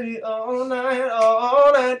 all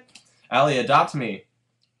night. Allie, adopt me.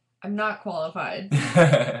 I'm not qualified.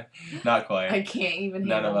 Not quite. I can't even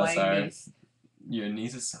None handle of us my are. niece. Your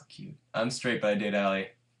niece is so cute. I'm straight, but I date Allie.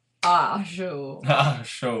 Ah, sure. Ah,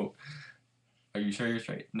 show. Are you sure you're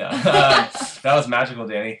straight? No. That was magical,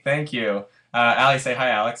 Danny. Thank you. Allie, say hi,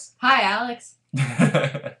 Alex. Hi, Alex.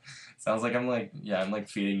 Sounds like I'm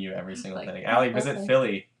feeding you every single Like, thing. Allie, visit okay.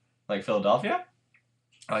 Philly. Like Philadelphia?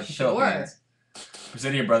 I like the Sure. Philippines.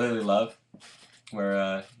 City of Brotherly Love,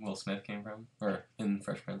 where Will Smith came from. Or in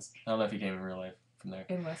Fresh Prince. I don't know if he came in real life from there.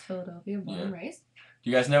 In West Philadelphia, born and raised? Do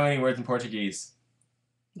you guys know any words in Portuguese?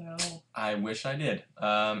 No. I wish I did.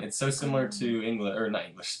 It's so similar to English, or not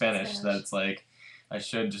English, Spanish, that it's like, I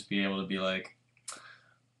should just be able to be like,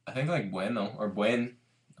 I think like bueno, or buen,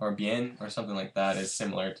 or bien, or something like that is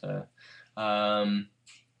similar to, hola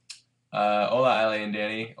Ali and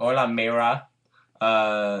Danny, hola Mira,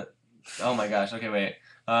 oh my gosh, okay wait,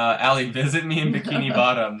 Ali, visit me in Bikini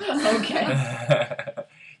Bottom. Okay.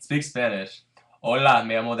 Speak Spanish. Hola,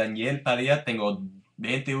 me llamo Daniel Padilla, tengo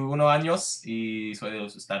 21 años y soy de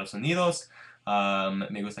los Estados Unidos.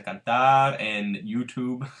 Me gusta cantar en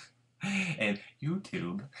YouTube. And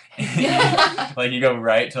YouTube. Like you go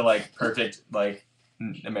right to like perfect like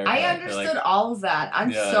American. I understood all of that.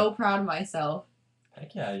 I'm so proud of myself.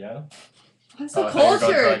 Heck yeah, yo. I'm so I thought you were going for,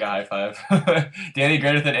 cultured. like a high five. Danny,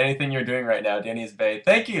 greater than anything you're doing right now. Danny is bae.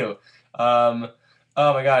 Thank you. Oh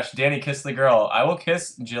my gosh, Danny, kiss the girl. I will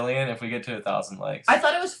kiss Jillian if we get to 1,000 likes. I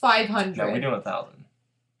thought it was 500. No, we're doing 1,000.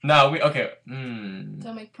 No, okay.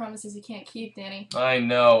 Don't make promises you can't keep, Danny. I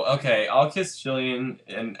know. Okay, I'll kiss Jillian,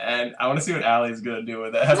 and I want to see what Allie's gonna do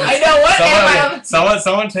with it. I know what.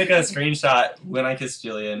 Someone take a screenshot when I kiss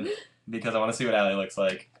Jillian because I want to see what Allie looks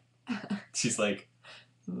like. She's like,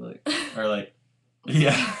 or like,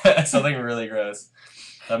 yeah, something really gross.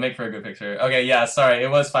 That'll make for a good picture. Okay, yeah, sorry. It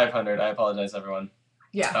was 500. I apologize, everyone.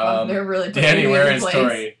 Yeah, they're really putting Danny, you in where your is place.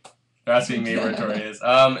 Tori? They're asking me where Tori is.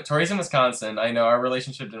 Tori's in Wisconsin. I know, our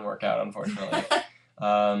relationship didn't work out, unfortunately.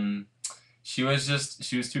 She was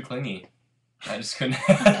too clingy. I just couldn't.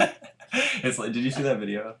 It's like, did you see that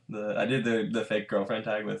video? I did the fake girlfriend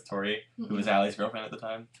tag with Tori, who was Allie's girlfriend at the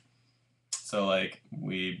time. So like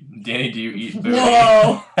Danny, do you eat food?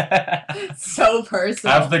 Whoa! So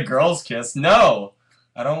personal. Have the girls kiss? No,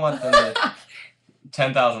 I don't want them to.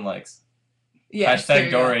 10,000 likes. Yeah.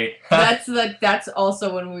 Hashtag Dory. That's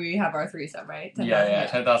also when we have our threesome, right? 10, yeah,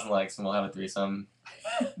 10,000 likes and we'll have a threesome.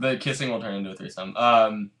 The kissing will turn into a threesome.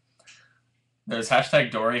 There's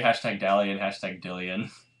hashtag Dory, hashtag Dally, and hashtag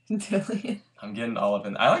Dillian. Dillian. I'm getting all of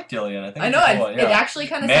it. I like Dillian. I think I know it's cool. it actually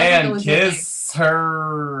kind of Man, sounds like kiss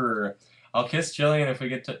her. I'll kiss Jillian if we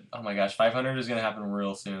get to. Oh my gosh, 500 is gonna happen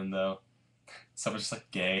real soon though. Someone's just like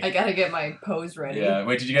gay. I gotta get my pose ready. Yeah.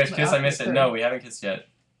 Wait, did you guys kiss? I missed it. No, we haven't kissed yet.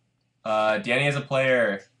 Danny is a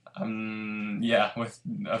player. Yeah, with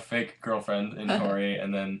a fake girlfriend in Tori,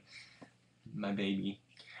 and then my baby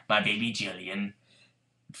Jillian.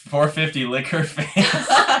 450 lick her face.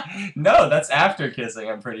 No, that's after kissing.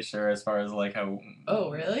 I'm pretty sure, as far as like how. Oh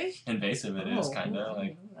really? Invasive it is, kind of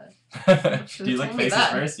like. Do you lick faces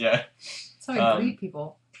first? Yeah. That's how I greet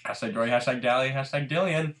people. Hashtag Dory, hashtag Dally, hashtag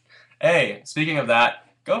Dillian. Hey, speaking of that,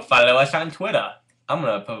 go follow us on Twitter. I'm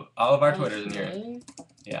gonna put all of our Twitters in here.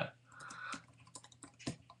 Yeah.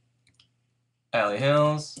 Allie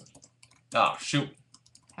Hills. Oh shoot.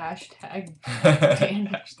 Hashtag.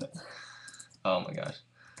 Hashtag. Oh my gosh.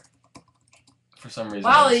 For some reason.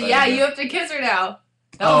 Wow, yeah, you have to kiss her now.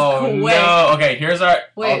 That was quick. No. Okay, here's our.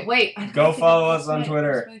 Wait. Go follow us on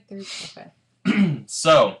Twitter. Okay.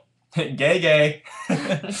 So, gay.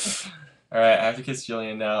 Alright, I have to kiss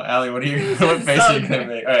Jillian now. Allie, what face are you gonna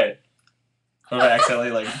make? Alright. What if I accidentally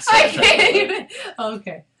like I can't even.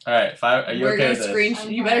 Okay. Alright, 5. Are you okay with this?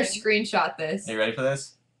 You better screenshot this. Are you ready for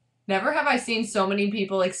this? Never have I seen so many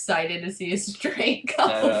people excited to see a straight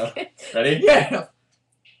couple. I know. Ready? Yeah.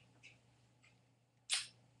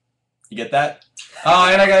 You get that? Oh,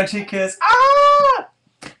 and I got a cheek kiss. Ah!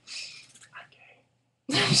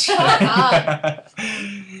 Shut up.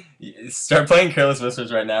 Start playing Careless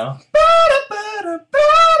Whispers right now.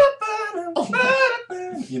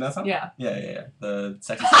 You know something? Yeah. Yeah. The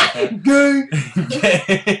sexy stuff.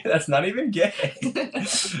 Gay. That's not even gay.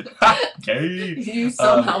 Gay. You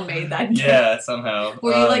somehow made that gay. Yeah, somehow.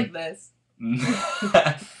 Were you like this?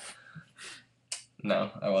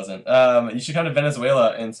 No, I wasn't. You should come to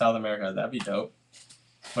Venezuela in South America. That'd be dope.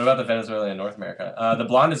 What about the Venezuela in North America? The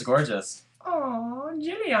blonde is gorgeous. Aww,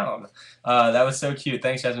 Jillian. That was so cute.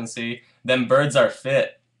 Thanks, Jasmine C. Them birds are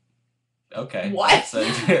fit. Okay. What? So,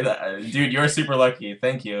 dude, you're super lucky.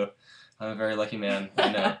 Thank you. I'm a very lucky man.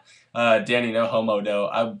 I know. Danny, no homo,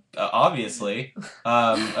 though. Obviously.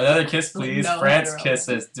 Another kiss, please. No France hetero.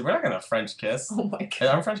 kisses. Dude, we're not gonna French kiss. Oh my god.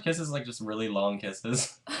 Aren't French kisses like just really long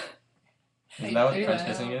kisses? Isn't that what French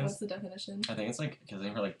kissing is? What's the definition? I think it's like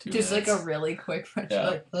kissing for like 2 Just minutes. like a really quick French.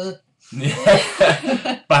 Yeah. Like,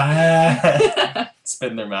 Bye.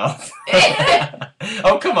 Spit in their mouth.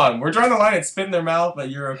 Oh, come on. We're drawing the line at spit in their mouth, but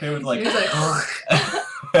you're okay with like...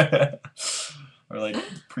 Or like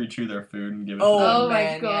pre-chew their food and give it to them. Oh my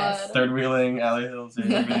man, god. yes. Third wheeling, Allie Hills.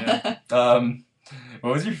 Video.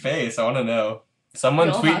 What was your face? I want to know.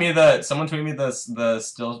 Someone tweet me the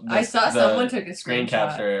still. I saw someone took a screen screenshot.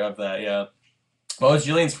 capture of that. Yeah. What was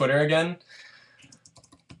Jillian's Twitter again?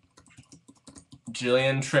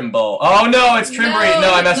 Jillian Trimble. Oh no, it's Trimbury.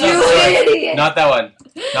 No, I messed up. Sorry. Idiot. Not that one.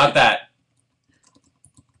 Not that.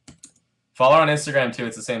 Follow her on Instagram too.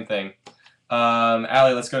 It's the same thing.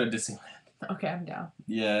 Allie, let's go to Disneyland. Okay, I'm down.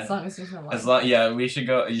 Yeah. As long as there's no line. Yeah, we should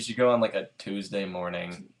go. You should go on like a Tuesday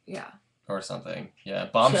morning. Yeah. Or something. Yeah.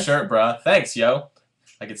 Bomb shirt, bruh. Thanks, yo.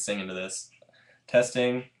 I could sing into this.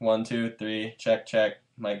 Testing. 1, 2, 3. Check, check.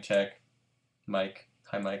 Mic check. Mic.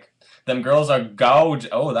 Hi, Mike. Them girls are gorgeous.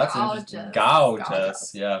 Oh, that's interesting.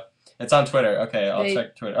 Gorgeous. Yeah. It's on Twitter. Okay, I'll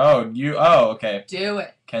check Twitter. Oh, okay. Do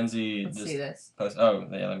it. Kenzie Let's see this. post. Oh,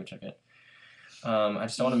 yeah, let me check it. I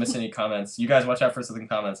just don't want to miss any comments. You guys watch out for something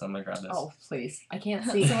comments. I'm going to grab this. Oh, please. I can't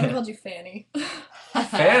see. Someone called you Fanny.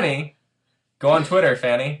 Fanny? Go on Twitter,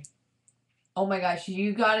 Fanny. Oh my gosh,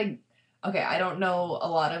 you gotta... Okay, I don't know a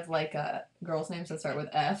lot of, like, girls' names that start with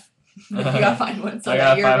F. You gotta find one so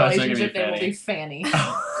that your relationship name will be Fanny.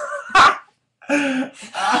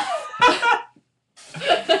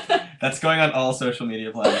 That's going on all social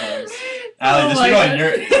media platforms. Allie,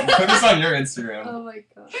 put this on your Instagram. Oh my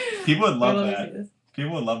god. People would love that.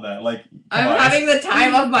 People would love that. Like, I'm having the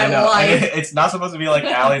time of my life. It's not supposed to be like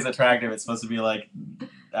Allie's attractive. It's supposed to be like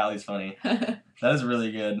Allie's funny. That is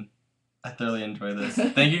really good. I thoroughly enjoy this.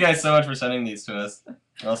 Thank you guys so much for sending these to us, or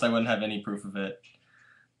else I wouldn't have any proof of it.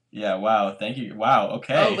 Yeah, wow, thank you. Wow,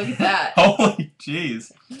 okay. Oh, look at that. Holy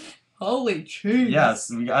jeez. Holy jeez.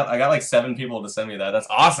 Yes, I got like 7 people to send me that. That's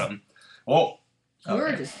awesome. Whoa.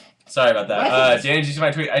 We're just... Sorry about that. Danny, did you see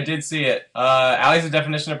my tweet? I did see it. Allie's the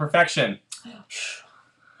definition of perfection.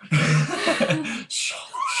 She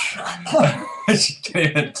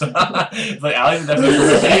can't even talk. It's like Allie's the definition of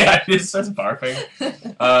perfection. Yeah, she just starts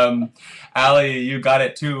barfing. Allie, you got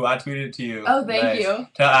it too. I tweeted it to you. Oh, thank you.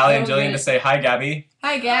 Tell Allie and Jillian to say hi, Gabby.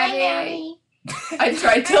 Hi, Gabby. I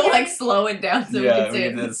tried to like slow it down so we could say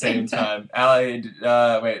it at the same time. Allie,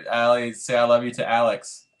 wait, Allie, say I love you to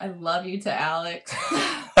Alex. I love you to Alex.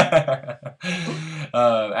 Allie,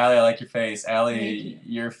 I like your face. Allie,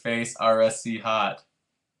 your face RSC hot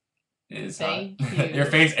is Thank hot. you. Your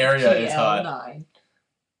face area is hot. PL9.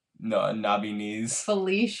 No, knobby knees.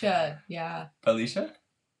 Felicia, yeah. Felicia?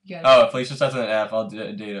 Yeah. Oh, Felicia starts with an F. I'll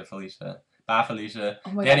date a Felicia. Bye, Felicia.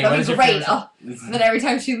 Oh my Danny, God, what that'd is be your great. favorite? Oh. And then every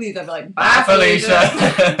time she leaves, I'd be like, Bye, bye,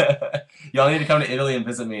 Felicia. Y'all need to come to Italy and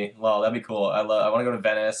visit me. Lol, that'd be cool. I want to go to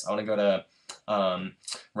Venice. I want to go to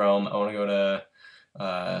Rome. I want to go to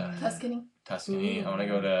Tuscany. Tuscany. I want to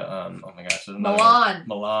go to oh my gosh, Milan.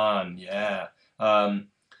 Milan, yeah.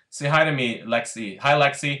 Say hi to me, Lexi. Hi,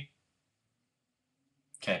 Lexi.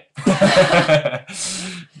 Okay.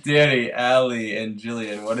 Danny, Allie, and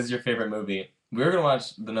Jillian, what is your favorite movie? We were gonna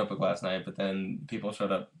watch The Notebook last night, but then people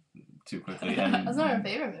showed up too quickly. And That's not our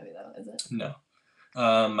favorite movie, though, is it? No.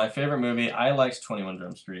 My favorite movie, I liked 21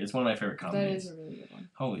 Jump Street. It's one of my favorite comedies. That is a really good one.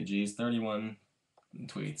 Holy jeez, 31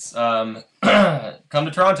 tweets. Come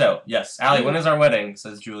to Toronto. Yes. Allie, when is our wedding?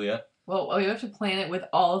 Says Julia. Well, we have to plan it with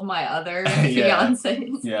all of my other Yeah.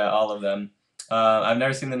 fiancés. Yeah, all of them. I've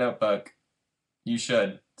never seen The Notebook. You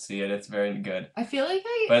should see it. It's very good. I feel like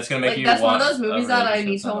But it's gonna make you that's one want of those movies a that I relationship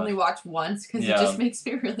need to so only much. watch once because Yeah. it just makes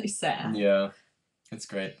me really sad. Yeah. It's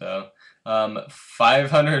great though.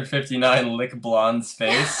 559 lick blonde's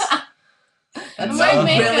face. That's No. like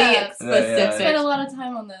My really makeup. specific. Yeah. I spent a lot of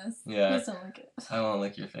time on this. Yeah. Please don't like it. I won't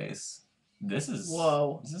lick your face. This is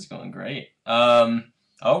Whoa. This is going great.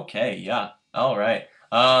 Okay, yeah. All right.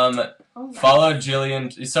 Oh, nice. Follow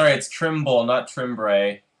Jillian. Sorry, it's Trimble, not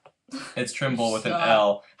Trimbre. It's Trimble with an Stop.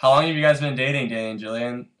 L. How long have you guys been dating, Danny and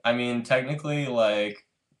Jillian? I mean, technically, like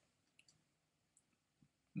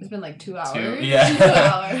It's been like 2 hours. 2. Yeah. 2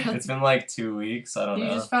 hours. It's been like 2 weeks. I don't You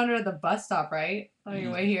know. just found her at the bus stop, right? On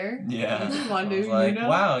your way here? Yeah. Come on, I was dude. like, you know?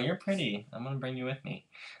 wow, you're pretty. I'm gonna bring you with me.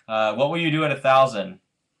 What will you do at 1,000?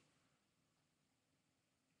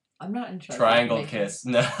 I'm not in charge. of Triangle making- kiss.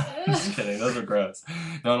 No, just kidding. Those are gross.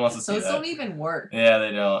 No one wants to see Those that. don't even work. Yeah,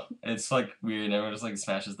 they don't. It's like weird. Everyone just like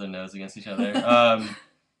smashes their nose against each other.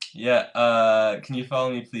 Yeah. Can you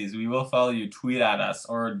follow me, please? We will follow you. Tweet at us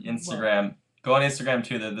or Instagram. Go on Instagram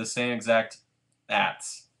too. They're the same exact @.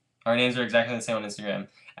 Our names are exactly the same on Instagram.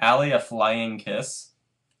 Allie, a flying kiss.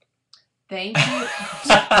 Thank you.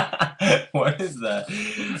 What is that?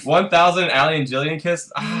 1,000 Allie and Jillian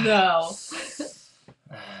kiss. No.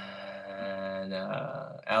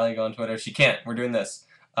 No. Allie, go on Twitter. She can't. We're doing this.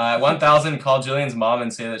 1,000, call Jillian's mom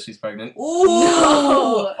and say that she's pregnant. Ooh.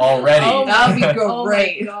 No. Already. Oh That would be Oh my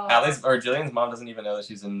great. God. Allie's or Jillian's mom doesn't even know that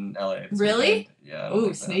she's in LA. this Really? weekend. Yeah. I don't Ooh,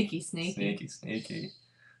 think so. sneaky. Sneaky.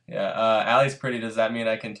 Yeah. Allie's pretty. Does that mean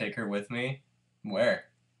I can take her with me? Where?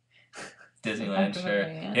 Disneyland, After sure. my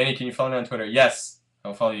aunt. Danny, can you follow me on Twitter? Yes.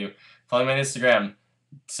 I'll follow you. Follow me on Instagram.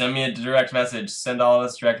 Send me a direct message. Send all of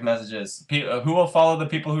us direct messages. Who will follow the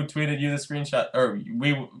people who tweeted you the screenshot? Or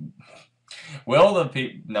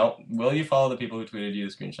will you follow the people who tweeted you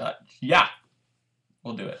the screenshot? Yeah.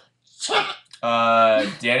 We'll do it.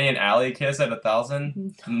 Danny and Allie kiss at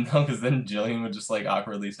 1,000? No, because then Jillian would just like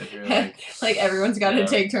awkwardly sit here like, Like everyone's got to Yeah.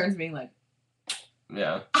 take turns being like,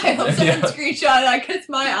 yeah. I hope someone Yeah. screenshot that because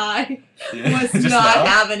my eye was Just not now?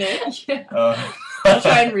 having it. Yeah. Oh. I'll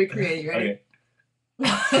try and recreate it. You ready? Okay.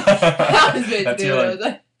 That was it, That's dude. your, I like- was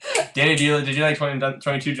like, Danny, did you like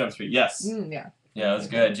 22 Jump Street? Yes. yeah. Yeah, it was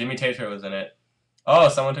good. Jimmy Tatro was in it. Oh,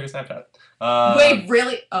 someone took a Snapchat. Wait,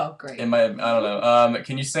 really? Oh, great. I don't know.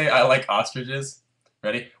 Can you say I like ostriches?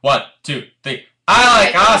 Ready? 1, 2, 3. I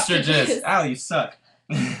like ostriches! Ow, you suck.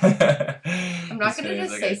 I'm not going to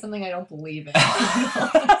just say something I don't believe in.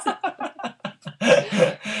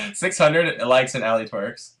 600 likes and Allie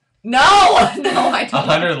twerks. No! I don't.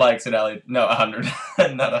 100 likes and Allie. No, 100.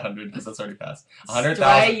 Not 100, because that's already passed.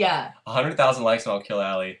 100,000. Yeah. 100,000 likes and I'll kill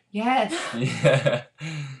Allie. Yes. Yeah.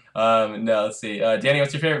 No, let's see. Danny,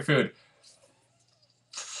 what's your favorite food?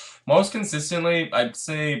 Most consistently, I'd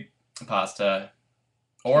say pasta.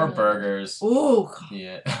 Or burgers. Ooh.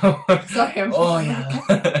 Yeah. Sorry, I'm Oh, yeah.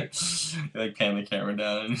 You, like, pan the camera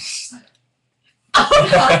down and just... Oh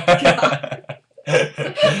my god.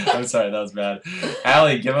 I'm sorry, that was bad.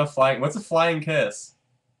 Allie, give a flying... What's a flying kiss?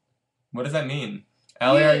 What does that mean?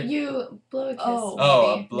 Allie, you blow a kiss.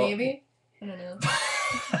 Oh. Maybe. Maybe? I don't know.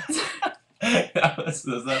 Was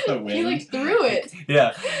that the wind? You like threw it.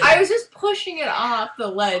 Yeah. I was just pushing it off the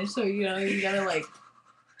ledge, so you gotta like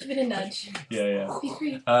Give it a nudge. Yeah. Be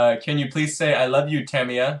free. Can you please say I love you,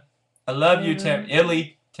 Tamia? I love you,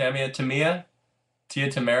 Illy, Tamia, Tamia, Tia,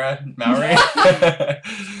 Tamara, Maori.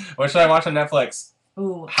 What should I watch on Netflix?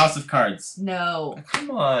 Ooh. House of Cards. No. Come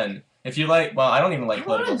on. If you like, well, I don't even like I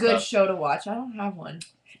want political a good stuff. show to watch. I don't have one.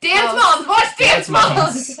 Dance Moms! Watch Dance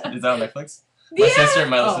Moms! Is that on Netflix? Yeah.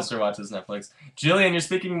 My little sister watches Netflix. Jillian, you're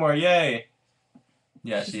speaking more. Yay.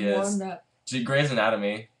 Yeah, she is. warmed up. Grey's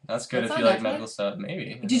Anatomy. That's good That's if on you like Netflix? medical stuff.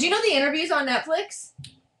 Maybe. Did you know the interview's on Netflix?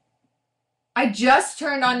 I just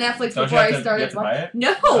turned on Netflix Don't before you I have to, started. you have to buy it?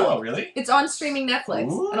 No. Oh, really? It's on streaming Netflix.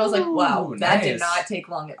 And I was like, wow, Ooh, that did nice. not take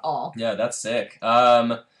long at all. Yeah, that's sick.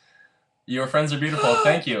 Your friends are beautiful.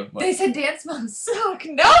 Thank you. What? They said Dance Moms suck.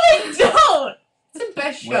 No, they don't! It's the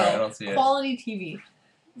best show. Where? I don't see it. Quality TV.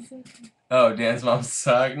 Oh, Dance Moms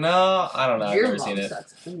suck. No, I don't know. I've Your never mom seen it.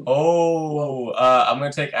 sucks. Ooh. Oh, I'm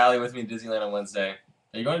gonna take Allie with me to Disneyland on Wednesday.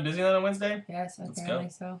 Are you going to Disneyland on Wednesday? Yes, Let's apparently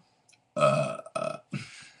so.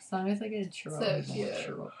 As long as I get a churro. So cute.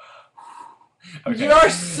 Churro. Okay. You're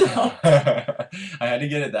so... I had to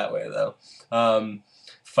get it that way though.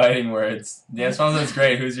 Fighting words. Dance Moms is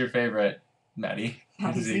great. Who's your favorite? Maddie.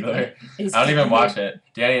 Maddie Ziegler. Is I don't even good. watch it.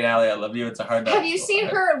 Danny and Allie, I love you. It's a hard. Have you seen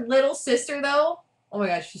her little sister though? Oh my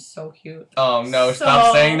gosh, she's so cute. Oh no! So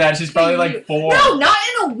Stop saying that. She's probably like cute. 4. No, not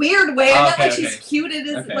in a weird way. I meant Okay, like okay. she's cute. It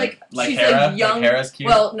is Okay. like she's Hera? like young. Like Hera's cute.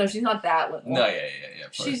 Well, no, she's not that little. No, yeah.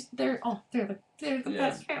 Of course. They're the Yeah.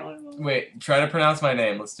 best family. Wait, try to pronounce my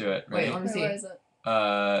name. Let's do it. Ready? Wait, let me see. Where is it?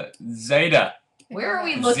 Zayda. Where are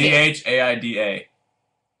we looking? Zaida.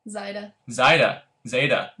 Zyda. Zaida.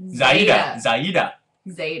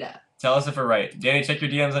 Zeta. Tell us if we're right. Danny, check your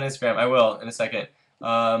DMs on Instagram. I will in a second.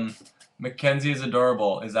 Mackenzie is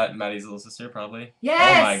adorable. Is that Maddie's little sister? Probably.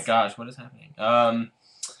 Yes. Oh my gosh, what is happening?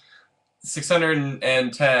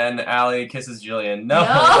 610. Allie kisses Jillian. No,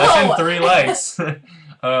 that's in 3 likes.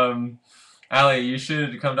 Allie, you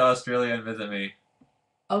should come to Australia and visit me.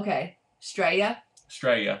 Okay. Straya.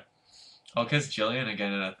 Australia. I'll kiss Jillian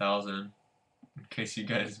again at 1,000. In case you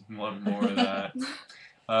guys want more of that.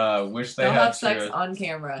 Wish they They'll had have sex cheers. on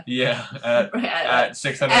camera. Yeah, at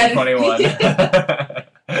 621.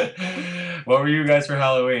 What were you guys for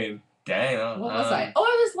Halloween? Dang. What was I? Oh,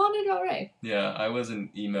 I was Lana Del Rey. Yeah, I was an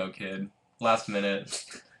emo kid. Last minute.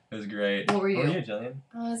 It was great. What were you? What were you, Jillian?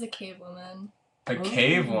 I was a cave woman. A Oh.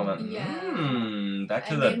 cave woman. Yeah. Back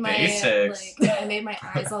to I the made basics. I made my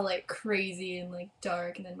eyes all like crazy and like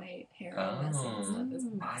dark, and then my hair all messy and stuff. It was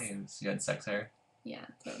awesome. Nice. You had sex hair. Yeah,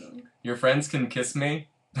 totally. Your friends can kiss me?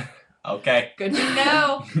 Okay. Good to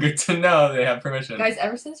know. Good to know they have permission. Guys,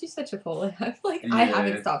 ever since you said Chipotle, I Yeah.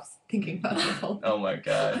 haven't stopped thinking about Chipotle. Oh my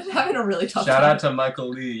gosh. I'm having a really tough Shout time. out to Michael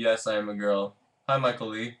Lee. Yes, I am a girl. Hi, Michael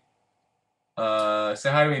Lee. Say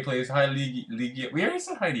hi to me, please. Hi, Lee. We already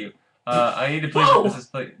said hi to you. I need to play. Whoa! This is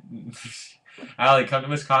play. Allie, come to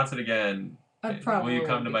Wisconsin again. I probably Will you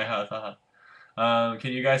come to won't my house?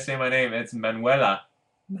 Can you guys say my name? It's Manuela.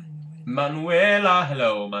 be. Manuela.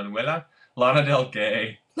 Hello, Manuela. Lana Del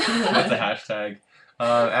Gay. That's a hashtag.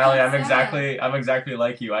 Allie, I'm exactly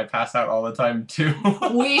like you. I pass out all the time too.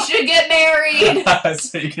 We should get married.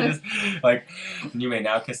 So you can just like, you may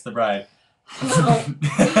now kiss the bride. Oh.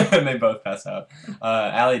 And they both pass out.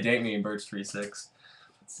 Allie, date me in Birch Tree 6.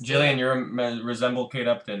 Jillian, you resemble Kate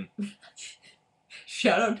Upton.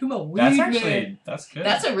 Shout out to my weed That's man. actually, that's good.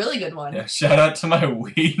 That's a really good one. Yeah, shout out to my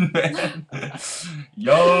weed man.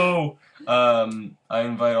 Yo! I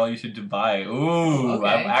invite all you to Dubai. Ooh,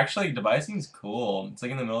 Okay. Actually, Dubai seems cool. It's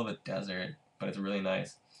like in the middle of a desert, but it's really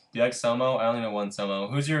nice. Do you like Somo? I only know one Somo.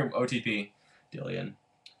 Who's your OTP? Dillian.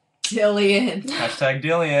 Jillian. Hashtag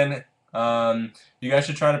Dillian. You guys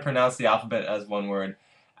should try to pronounce the alphabet as one word.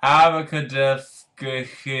 Ta-da!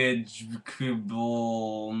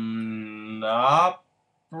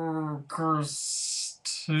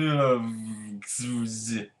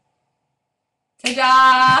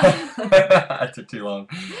 That took too long.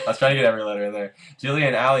 I was trying to get every letter in there.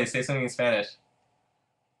 Jillian, Allie, say something in Spanish.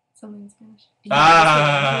 Something in Spanish.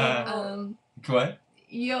 Ah. What?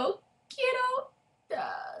 Yo quiero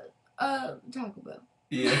Taco Bell.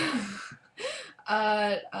 Yeah.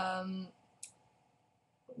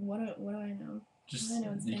 What do I know? Just I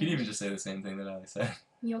know in you could Spanish. even just say the same thing that Ali said.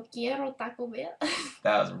 Yo quiero Taco Bell.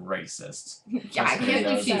 That was racist. Yeah, I can't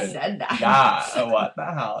believe she said that. Yeah, what the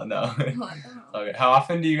hell? No. What the hell? Okay, how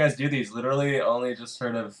often do you guys do these? Literally only just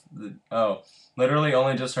heard of literally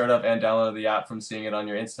only just heard of and downloaded the app from seeing it on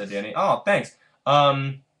your Insta, Danny. Oh, thanks.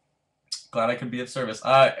 Glad I could be of service.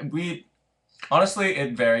 Honestly,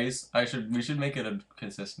 it varies. We should make it a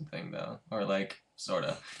consistent thing though, or like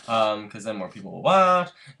sorta, because then more people will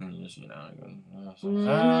watch, and you just and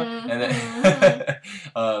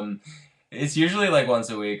then it's usually like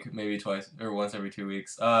once a week, maybe twice or once every 2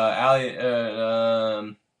 weeks. Allie,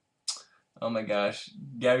 oh my gosh,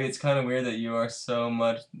 Gabby, it's kind of weird that you are so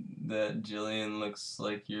much that Jillian looks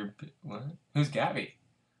like you're what? Who's Gabby?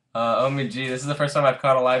 Oh my gee, this is the first time I've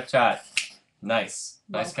caught a live chat. Nice.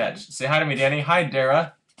 Nice catch. Say hi to me, Danny. Hi,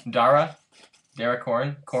 Dara. Dara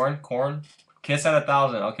Corn. Kiss at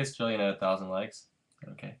 1,000. I'll kiss Jillian at 1,000 likes.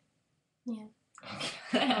 Okay. Yeah.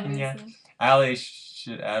 Okay. Yeah. Allie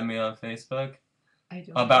should add me on Facebook. I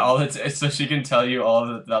don't about all the so she can tell you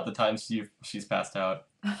about the times she's passed out.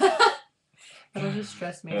 That'll just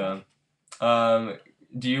stress me Yeah. out.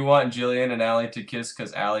 Do you want Jillian and Allie to kiss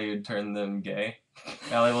because Allie would turn them gay?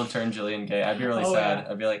 Allie will turn Jillian gay. I'd be really sad.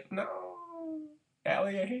 Yeah. I'd be like, no.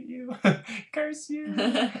 Allie, I hate you. Curse you. You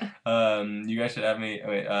guys should have me.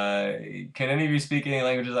 Wait, can any of you speak any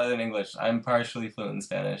languages other than English? I'm partially fluent in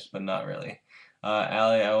Spanish, but not really.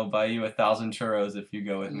 Allie, I will buy you 1,000 churros if you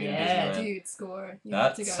go with me to Disneyland. Dude, score. You That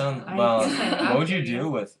have to go sounds now. well. I What would you after you.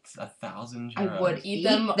 do with 1,000 churros? I would Eat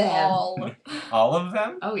them them. all. All of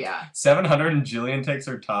them? Oh yeah. 700 and Jillian takes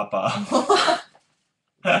her top off.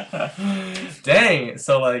 Dang.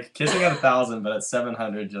 So like kissing at 1,000, but at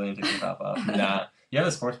 700, Jillian takes her top off. Nah. You have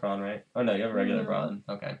a sports bra on, right? Oh no, you have a regular bra on.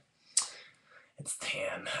 Okay. It's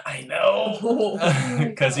tan. I know.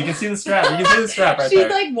 Because you can see the strap. You can see the strap right She's there.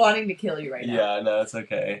 like wanting to kill you right now. Yeah, no, it's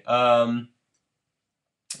okay. What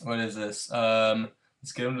is this?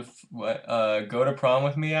 Let's get him to go to prom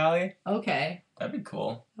with me, Allie. Okay. That'd be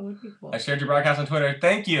cool. That would be cool. I shared your broadcast on Twitter.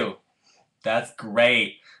 Thank you. That's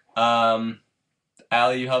great.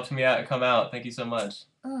 Allie, you helped me out come out. Thank you so much.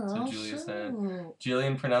 Oh, So Julia said. shoot.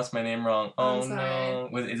 Jillian pronounced my name wrong. Oh I'm sorry.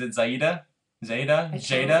 no. Is it Zaida? Zayda? I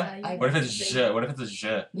Jada? I- What if it's J? What if it's a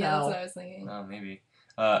J? Yeah, that's No. what I was thinking. Oh, maybe.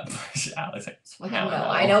 Alice, like, No,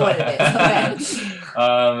 I know what it is. Okay.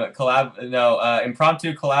 Collab. No.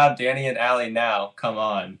 Impromptu collab. Danny and Allie now. Come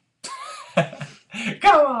on.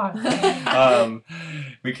 Come on.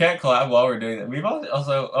 We can't collab while we're doing that. We've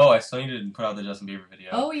also. Oh, I still need to put out the Justin Bieber video.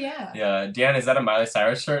 Oh yeah. Yeah, Dan, is that a Miley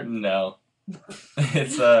Cyrus shirt? No.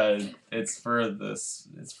 It's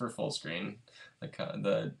for full screen.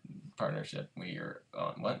 The partnership we are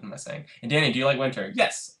on. What am I saying? And Danny, do you like winter?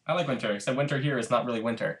 Yes, I like winter. Except winter here is not really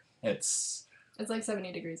winter. It's like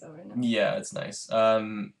 70 degrees over now. yeah, it's nice.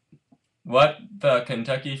 What the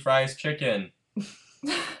Kentucky Fries Chicken?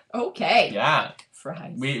 Okay. Yeah.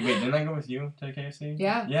 Fries. Wait, didn't I go with you to KFC?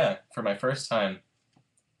 Yeah. Yeah, for my first time,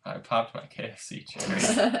 I popped my KFC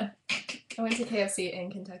cherry. I went to KFC in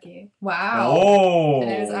Kentucky, Wow. Oh. and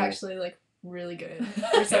it was actually like really good. For some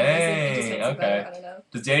reason, it just Dang, makes it okay. better. I don't know.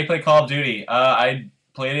 Does Danny play Call of Duty? I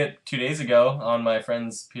played it 2 days ago on my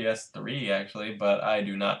friend's PS3 actually, but I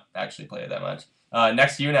do not actually play it that much.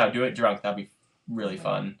 Next to you now, do it drunk. That'd be really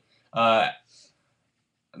fun. I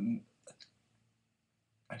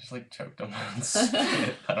just like choked on once.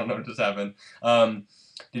 I don't know what just happened.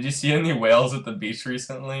 Did you see any whales at the beach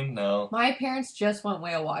recently? No. My parents just went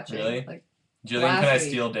whale watching. Really? Like, Jillian, last can I week.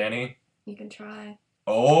 steal Danny? You can try.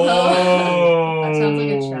 Oh! That sounds like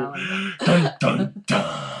a challenge. Dun, dun,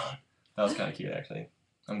 dun. That was kind of cute, actually.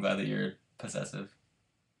 I'm glad that you're possessive.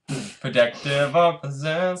 Protective or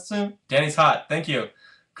possessive. Danny's hot. Thank you.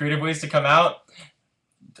 Creative ways to come out.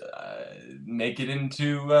 Make it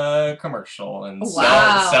into a commercial and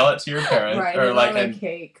Wow. sell it to your parents right. or like on a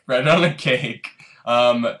cake. bread on a cake.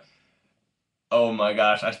 Oh my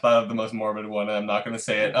gosh, I thought of the most morbid one and I'm not gonna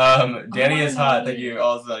say it. Danny is hot. Thank you.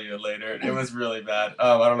 I'll tell you later. It was really bad.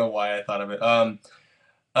 I don't know why I thought of it.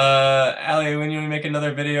 Allie, when you make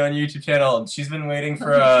another video on your YouTube channel, she's been waiting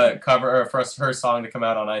for a cover or for her song to come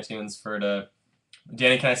out on iTunes for the.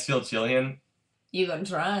 Danny, can I steal Jillian? You gonna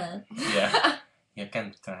try? Yeah. You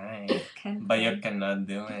can try, Can but you cannot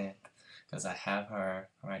do it because I have her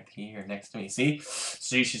right here next to me. See,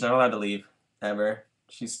 she's not allowed to leave ever.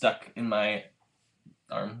 She's stuck in my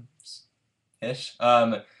arms, ish.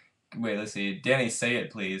 Wait, let's see. Danny, say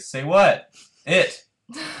it, please. Say what? It.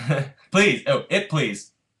 Please. Oh, it, please.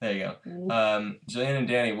 There you go. Jillian and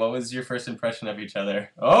Danny, what was your first impression of each other?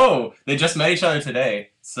 Oh, they just met each other today.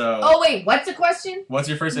 So. Oh wait, what's the question? What's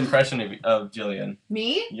your first impression of Jillian?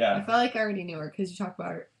 Me? Yeah. I felt like I already knew her because you talked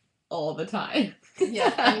about her all the time.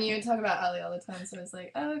 Yeah, I mean, you would talk about Ali all the time, so I was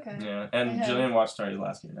like, oh, okay. Yeah, and Jillian watched Stories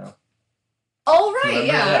last year now. Oh, right, Remember?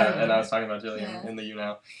 yeah. And I was talking about Jillian in the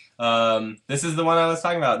YouNow. This is the one I was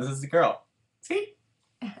talking about. This is the girl. See?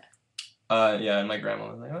 Yeah, and my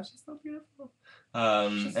grandma was like, oh, she's so beautiful.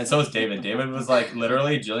 And so was David. David was like,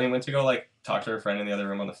 literally, Jillian went to go like talk to her friend in the other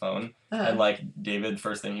room on the phone, and like David,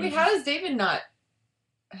 first thing he Wait, how does David not?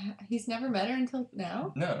 He's never met her until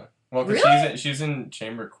now? No. Well, because she's in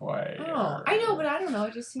chamber choir. Oh, I know, but I don't know.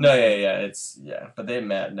 It just seems No, yeah, but they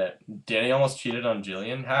met. Danny almost cheated on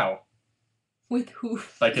Jillian. How? With who?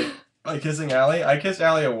 By kissing Allie. I kissed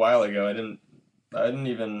Allie a while ago. I didn't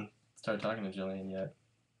even start talking to Jillian yet.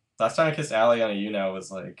 Last time I kissed Allie on a YouNow was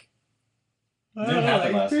like. It didn't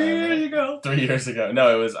happen last time. 3 years ago. 3 years ago.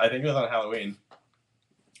 No, I think it was on Halloween.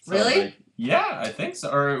 So really? Like, yeah, I think so.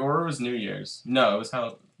 Or it was New Year's. No, it was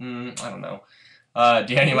Halloween. I don't know.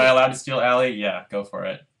 Danny, am I allowed to steal Allie? Yeah, go for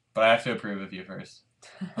it. But I have to approve of you first.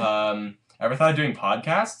 Ever thought of doing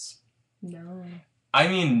podcasts? No. I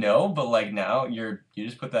mean, no, but like now you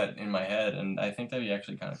just put that in my head, and I think that'd be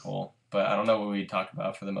actually kind of cool. But I don't know what we talk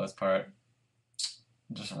about for the most part.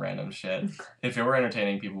 Just random shit. If it were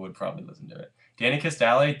entertaining, people would probably listen to it. Danny kissed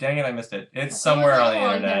Allie? Dang it, I missed it. It's somewhere on the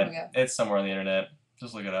internet. It's somewhere on the internet.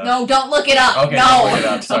 Just look it up. No, don't look it up. Okay, no. don't look it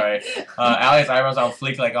up. Sorry. Allie's eyebrows on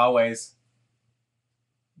fleek like always.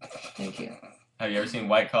 Thank you. Have you ever seen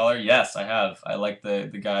White Collar? Yes, I have. I like the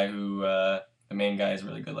guy who the main guy is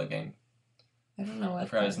really good looking. I don't know what. I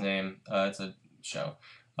forgot his name. It's a show.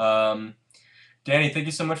 Danny, thank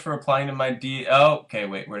you so much for replying to my Oh, okay,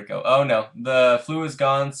 wait, where'd it go? Oh no, the flu is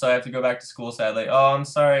gone, so I have to go back to school. Sadly. Oh, I'm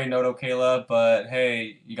sorry, Noto Kayla, but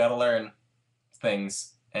hey, you gotta learn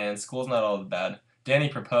things, and school's not all bad. Danny,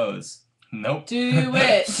 propose. Nope. Do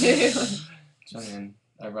it. Jillian,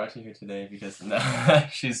 I brought you here today because no,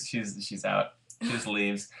 she's out. She just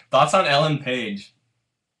leaves. Thoughts on Ellen Page?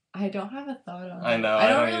 I don't have a thought on. I know. I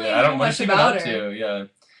don't either. really I don't know what much she about up her. to. Yeah.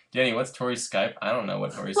 Danny, what's Tori's Skype? I don't know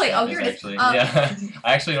what Tori's Wait, Skype here is it is. actually. Yeah,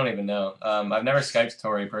 I actually don't even know. I've never Skyped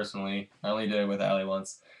Tori personally. I only did it with Allie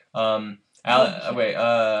once. Wait, when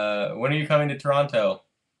are you coming to Toronto?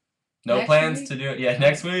 No Next plans week? to do it? Yeah,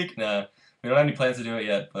 next week? No. We don't have any plans to do it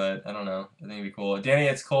yet, but I don't know. I think it'd be cool. Danny,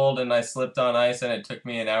 it's cold and I slipped on ice and it took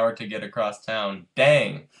me an hour to get across town.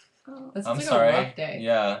 Dang. That's I'm like sorry. a rough day.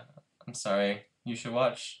 Yeah, I'm sorry. You should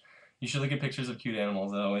watch. You should look at pictures of cute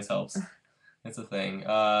animals. That always helps. It's a thing.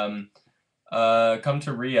 Come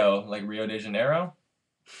to Rio, like Rio de Janeiro.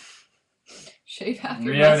 Shave half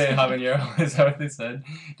your Rio de mustache. Janeiro. Is that what they said?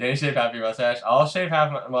 Danny, shave half your mustache. I'll shave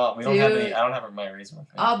half. Well, we don't have any. I don't have my razor. With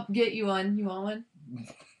me. I'll get you one. You want one?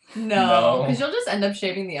 No. No, because you'll just end up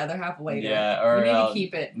shaving the other half later. Yeah, or we need to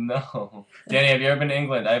keep it. No. Danny, have you ever been to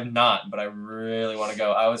England? I have not, but I really want to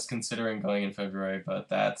go. I was considering going in February, but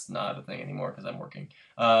that's not a thing anymore because I'm working.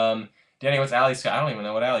 Danny, what's Allie's Skype? I don't even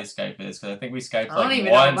know what Allie's Skype is because I think we Skyped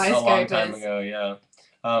like once a long time ago. Yeah.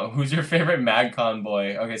 Who's your favorite MagCon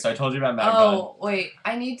boy? Okay, so I told you about MagCon. Oh wait,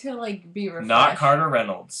 I need to like be refreshed. Not Carter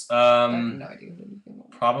Reynolds. I have no idea who these people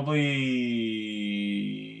are. Probably.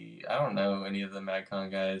 I don't know any of the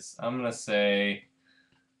MagCon guys. I'm gonna say.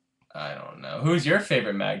 I don't know. Who's your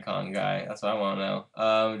favorite MagCon guy? That's what I want to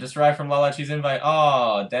know. Just arrived from Lala Chi's invite.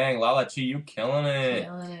 Oh, dang, Lala Chi, you killing it.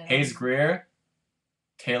 Hayes Greer.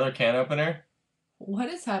 Taylor Can Opener. What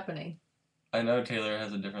is happening? I know Taylor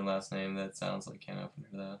has a different last name that sounds like Can Opener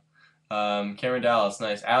though. Cameron Dallas,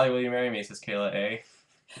 nice. Allie, will you marry me? Says Kayla A.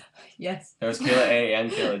 Yes. There was Kayla A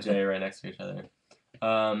and Kayla J right next to each other.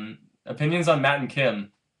 Opinions on Matt and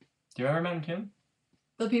Kim. Do you remember Matt and Kim?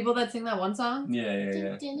 The people that sing that one song? Yeah.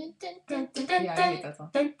 Yeah, I hate that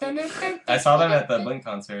song. I saw them at the Blink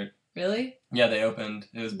concert. Really? Yeah, they opened.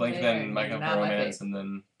 It was Blink, They then are Michael not my Romance, and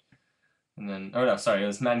then. Oh no, sorry, it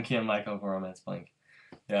was Matt and Kim, Michael Romance, Blink.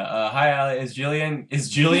 Yeah. Hi, Allie. Is Julian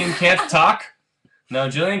can't talk? No,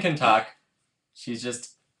 Julian can talk. She's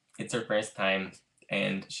just. It's her first time,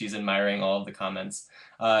 and she's admiring all of the comments.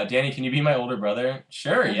 Danny, can you be my older brother?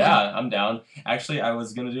 Sure, yeah, I'm down. Actually, I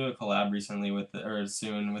was gonna do a collab recently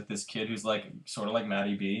soon with this kid who's like sort of like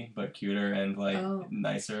Maddie B, but cuter and like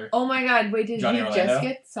nicer. Oh my God! Wait, did Johnny he Orlando? just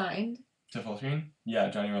get signed? To full screen? Yeah,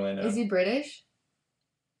 Johnny Orlando. Is he British?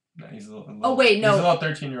 No, he's a little. Oh wait, no. He's a little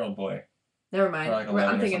 13-year-old boy. Never mind. Like I'm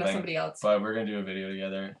 11 or thinking of something. somebody else. But we're gonna do a video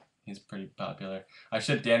together. He's pretty popular. I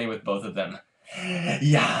shipped Danny with both of them.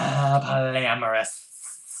 Yeah,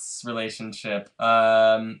 polyamorous relationship.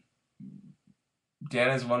 Dan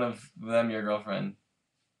is one of them, your girlfriend.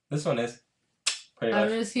 This one is. Pretty much. I'm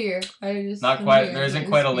just here. Not quite. There isn't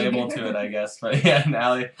quite a label to it, I guess. But yeah, and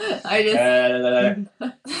Allie.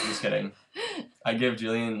 Just kidding. I give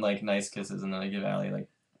Julian like nice kisses, and then I give Allie like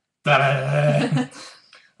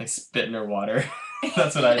Like spit in her water.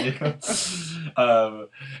 That's what I do.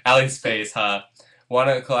 Allie's face, huh? Want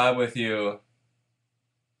to collab with you?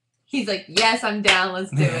 He's like, yes, I'm down.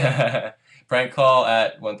 Let's do it. Prank call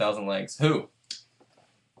at 1,000 likes. Who?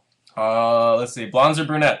 Let's see. Blondes or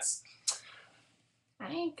brunettes?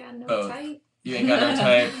 I ain't got no Both. type. You ain't got no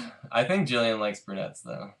type. I think Jillian likes brunettes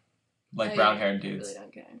though, like brown-haired dudes. I really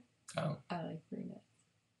don't care. Oh. I like brunettes.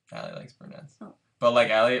 Allie likes brunettes. Oh. But like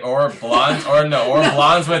Allie, or blondes, or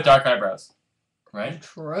blondes with dark eyebrows. Right?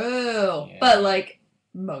 True. Yeah. But like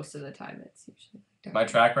most of the time it's usually dark. My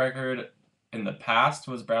track record in the past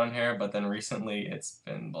was brown hair, but then recently it's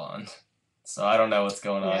been blonde. So I don't know what's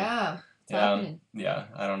going on. Yeah. It's happening. Yeah,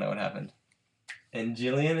 I don't know what happened. And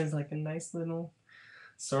Jillian is like a nice little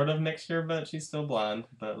sort of mixture, but she's still blonde.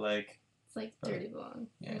 But like It's like dirty blonde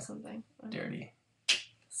or something. Dirty.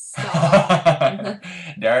 Stop.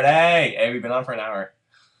 Dirty. Hey, we've been on for an hour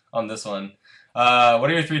on this one. What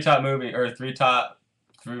are your top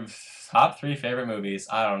three favorite movies?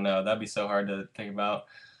 I don't know. That'd be so hard to think about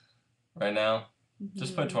right now.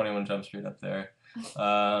 Just put 21 Jump Street up there.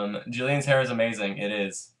 Jillian's hair is amazing. It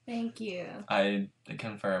is. Thank you. I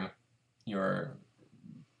confirm your,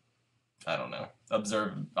 I don't know,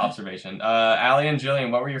 observation. Allie and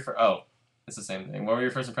Jillian, what were your oh, it's the same thing. What were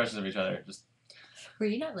your first impressions of each other? Just. Were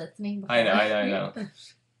you not listening before? I know.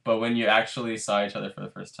 But when you actually saw each other for the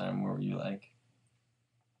first time, what were you like?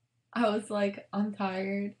 I was like, I'm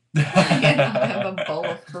tired. I have a bowl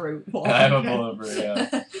of fruit. I have a bowl of fruit,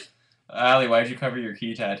 yeah. Allie, why'd you cover your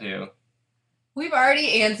key tattoo? We've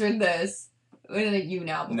already answered this in a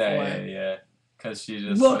YouNow before. Yeah. Because she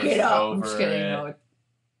just look was it up. over I'm just kidding. it. No.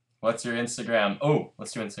 What's your Instagram? Oh,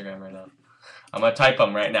 let's do Instagram right now. I'm gonna type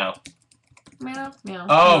them right now. Meow, meow.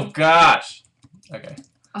 Oh gosh. Okay.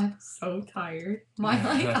 I'm so tired. My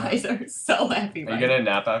eyes are so happy. Are you gonna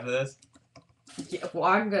nap after this? Yeah, well,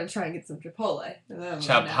 I'm gonna try and get some Chipotle.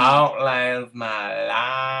 Chipotle is my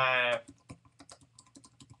life.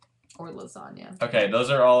 Or lasagna. Okay, those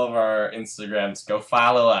are all of our Instagrams. Go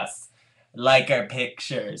follow us. Like our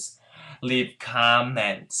pictures. Leave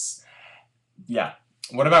comments. Yeah.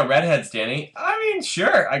 What about redheads, Danny? I mean,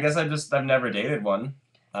 sure. I guess I've never dated one.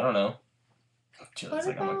 I don't know. Jill's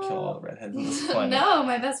like, I'm gonna kill all the redheads in this planet. No,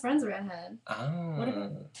 my best friend's a redhead. Oh. What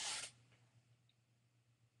about...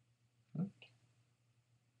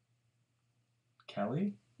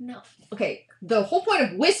 Kelly? No. Okay, the whole point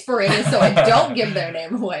of whispering is so I don't give their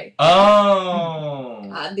name away. Oh.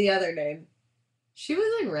 The other name. She was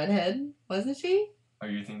like redhead, wasn't she? Are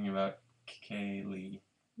you thinking about Kaylee?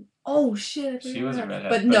 Oh shit! She was a redhead.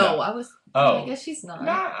 But no, I was. Oh. I guess she's not.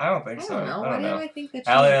 Nah, I don't think so. I don't know. Why do I think that?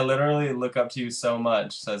 Allie, I literally look up to you so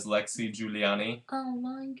much. Says Lexi Giuliani. Oh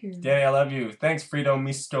my god. Danny, I love you. Thanks, Frito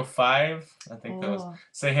Misto 5. I think that was.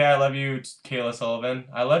 Say hey, I love you, Kayla Sullivan.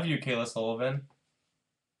 I love you, Kayla Sullivan.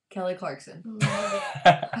 Kelly Clarkson.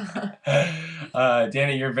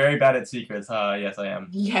 Danny, you're very bad at secrets, huh? Yes, I am.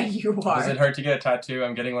 Yeah, you are. Does it hurt to get a tattoo?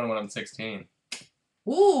 I'm getting one when I'm 16.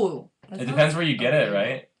 Ooh. It depends where you get it,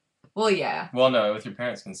 right? Well, yeah. Well, no, with your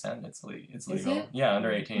parents' consent, it's legal. Is it? Yeah,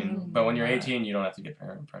 under 18. Mm-hmm. But when you're 18, you don't have to get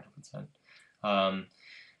parental consent.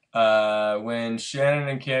 When Shannon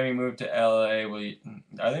and Cammy moved to LA,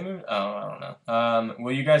 are they moving? Oh, I don't know.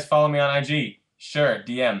 Will you guys follow me on IG? Sure,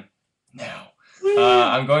 DM. Now.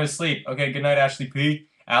 I'm going to sleep. Okay, good night, Ashley P.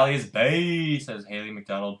 Allie is bae, says Haley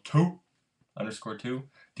McDonald 2_2.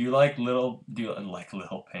 Do you like little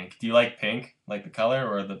pink? Do you like pink? Like the color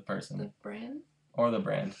or the person? The brand? Or the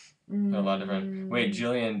brand. They're a lot different. Wait,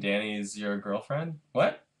 Jillian, Danny's your girlfriend?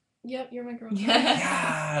 What? Yep, you're my girlfriend.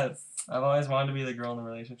 Yes! I've always wanted to be the girl in the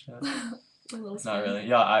relationship. My little spoon. Not really.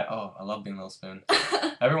 Yeah, I love being Little Spoon.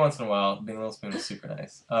 Every once in a while, being Little Spoon is super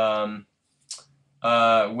nice.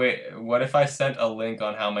 Wait, what if I sent a link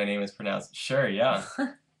on how my name is pronounced? Sure, yeah.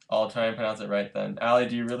 I'll try and pronounce it right then. Allie,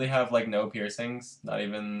 do you really have, like, no piercings? Not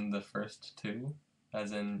even the first two?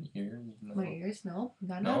 As in ears? No. My ears? No.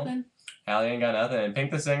 Got No? nothing. Allie ain't got nothing.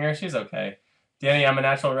 Pink the Singer? She's okay. Danny, I'm a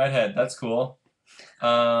natural redhead. That's cool.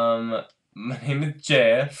 My name is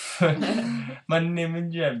Jeff. My name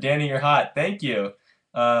is Jeff. Danny, you're hot. Thank you.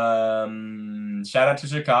 Shout out to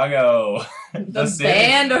Chicago. The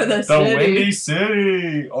band or the city? The Windy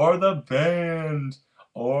City. Or the band.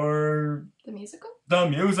 Or... The musical? The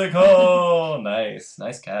musical. Nice.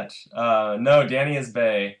 Nice catch. No, Danny is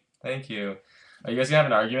bae. Thank you. Are you guys gonna have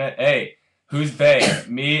an argument? Hey, who's bae?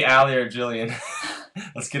 Me, Allie, or Jillian?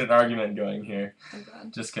 Let's get an argument going here. Oh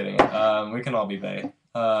god. Just kidding. We can all be bae.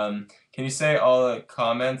 Can you say all the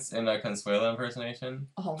comments in a Consuelo impersonation?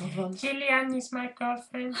 All of them. Jillian is my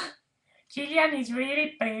girlfriend. Jillian is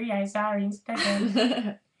really pretty. I saw her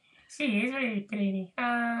Instagram. She is really pretty.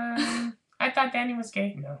 I thought Danny was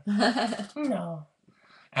gay. No. No.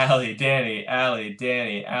 Allie, Danny, Allie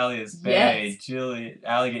is bae. Yes. Julie,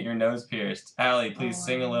 Allie, get your nose pierced. Allie, please Oh,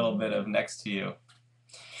 sing a little bit of Next to You.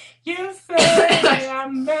 You say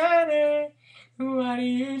I'm better. What are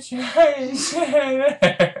you trying to say?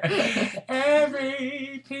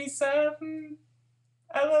 Every piece of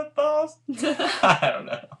Ella balls. I don't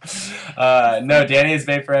know. No, Danny is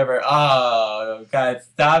bae forever. Oh, God,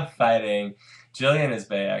 stop fighting. Jillian is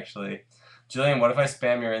bae, actually. Jillian, what if I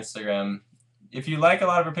spam your Instagram? If you like a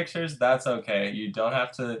lot of her pictures, that's okay. You don't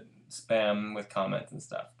have to spam with comments and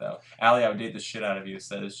stuff, though. Allie, I would date the shit out of you,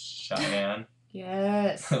 says Cheyenne.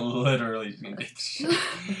 Yes. Literally, she's gonna date the shit.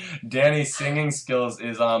 Danny's singing skills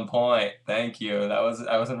is on point. Thank you. I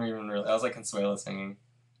wasn't even really. That was like Consuelo singing.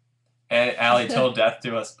 And Allie, till death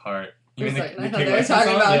do us part. You mean the I thought Kate they were Weston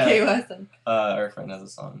talking song? about Yeah. Kate Weston. Our friend has a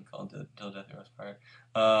song called "Till Death Do Us Part."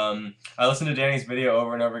 I listened to Danny's video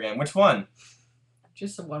over and over again. Which one?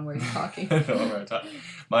 Just the one where you're talking.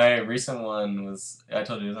 My recent one was, I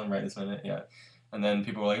told you it was on Right This Minute, yeah. And then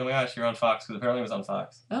people were like, oh my gosh, you're on Fox, because apparently it was on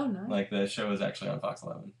Fox. Oh, nice. Like, the show was actually on Fox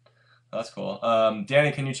 11. That's cool.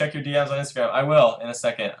 Danny, can you check your DMs on Instagram? I will in a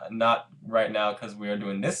second. Not right now, because we are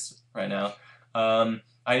doing this right now.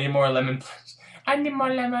 I need more lemon pledge. I need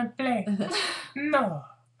more lemon play. No.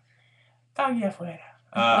 Todavía fuera.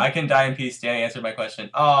 I can die in peace. Danny answered my question.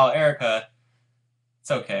 Oh, Erica. It's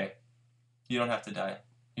okay. You don't have to die.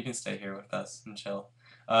 You can stay here with us and chill.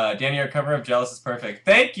 Danny, your cover of Jealous is perfect.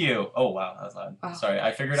 Thank you! Oh, wow. That was loud. Oh, sorry.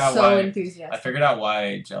 I figured out so why. enthusiastic. I figured out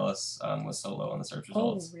why Jealous was so low on the search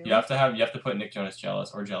results. Oh, really? You have to put Nick Jonas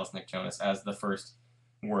Jealous or Jealous Nick Jonas as the first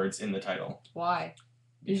words in the title. Why?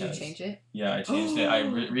 Did you Because- change it? Yeah, I changed it. I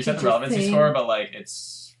reset Did the you relevancy think- score, but like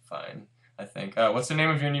it's fine. I think. What's the name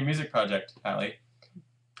of your new music project, Allie?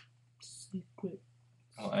 Secret.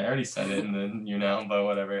 Well, I already said it in the you know, but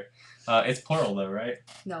whatever. It's plural though, right?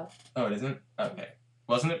 No. Oh, it isn't? Okay.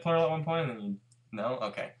 Wasn't it plural at one point and then you... No?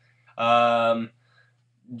 Okay. Jillian,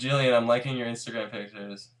 I'm liking your Instagram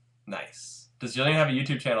pictures. Nice. Does Jillian have a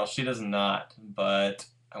YouTube channel? She does not, but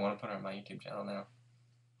I want to put her on my YouTube channel now.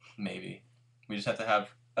 Maybe. We just have to have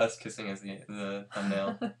us kissing as the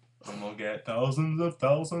thumbnail. And we'll get thousands of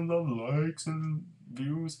likes and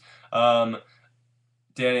views.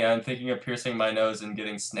 Danny, I'm thinking of piercing my nose and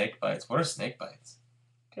getting snake bites. What are snake bites?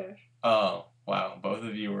 Okay. Oh, wow. Both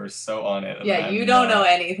of you were so on it. Yeah, you don't know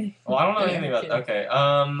anything. Well, I don't know Yeah, anything about kidding. Okay.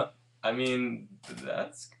 I mean,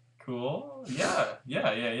 that's cool. Yeah.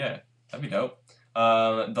 That'd be dope.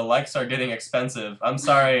 The likes are getting expensive. I'm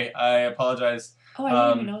sorry. I apologize. Oh, I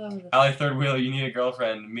didn't even know that was a... Allie Third Wheel, you need a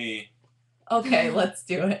girlfriend. Me. Okay, let's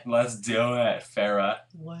do it. Let's do it. Farrah.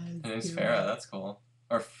 Let's Her name's do Farrah. it. That's cool.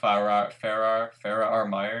 Or Farrah R.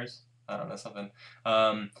 Myers. I don't know, something.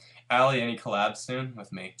 Allie, any collabs soon?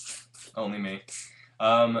 With me. Only me.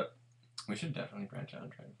 We should definitely branch out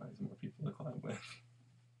and try to find some more people to collab with.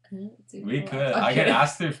 We could. I get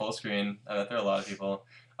asked through full screen. I bet there are a lot of people.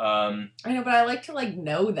 I know, but I like to like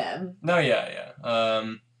know them. No, yeah.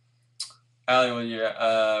 Allie, well, you're,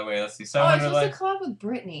 wait, let's see. Oh, I was 700 supposed likes. to collab with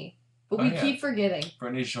Brittany, but Oh, we yeah. keep forgetting.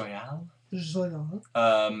 Brittany Joyal. Zoya.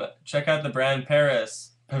 Check out the brand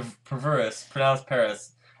Paris. Perverus. Pronounced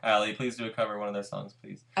Paris. Allie, please do a cover of one of their songs,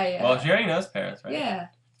 please. Well, she already knows Paris, right? Yeah,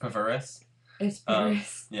 Perverus. it's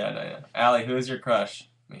Paris. Yeah, no. Allie, who is your crush?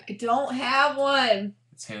 Me. I don't have one.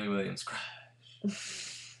 It's Haley Williams. Crush.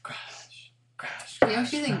 You know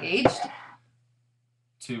she's engaged.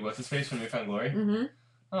 To what's his face from New Found Glory? Mm-hmm.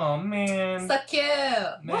 Oh man. So cute.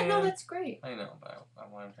 What? No, Man. that's great. I know, but I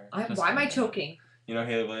wanted her. Why am I choking? You know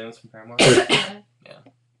Haley Williams from Paramore?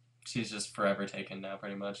 She's just forever taken now,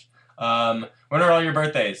 pretty much. When are all your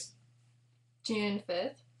birthdays? June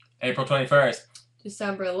 5th. April 21st.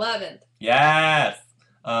 December 11th. Yes.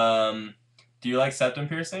 Do you like septum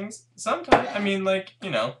piercings? Sometimes. I mean, like,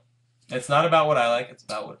 you know, it's not about what I like. It's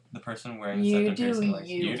about what the person wearing the You septum do piercing likes.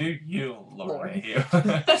 you. You do you, Laura Lord. Mayhew.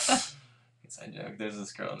 Inside joke. There's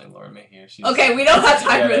this girl named Laura Mayhew. She's, Okay, we don't have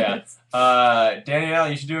time for Yeah. this. Danny and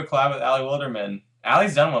Allie, you should do a collab with Allie Wilderman.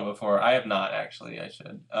 Allie's done one before. I have not, actually. I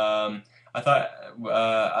should. I thought,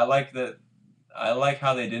 I like that. I like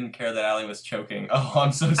how they didn't care that Allie was choking. Oh,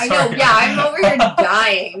 I'm so I sorry. know, yeah, I'm over here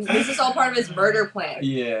dying. This is all part of his murder plan.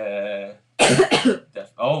 Yeah.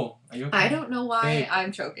 Oh, are you okay? I don't know why Hey,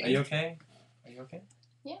 I'm choking. Are you okay? Are you okay?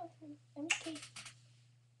 Yeah, I'm okay.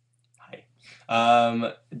 Hi.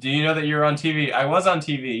 Do you know that you're on TV? I was on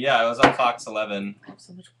TV. Yeah, I was on Fox 11, I have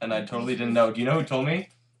so much and I totally didn't know. Do you know who told me?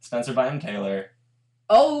 Spencer Bynum Taylor.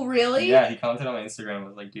 Oh, really? Yeah, he commented on my Instagram. I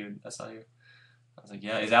was like, dude, I saw you. I was like,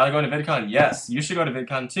 yeah. Is Allie going to VidCon? Yes. You should go to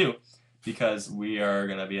VidCon too. because we are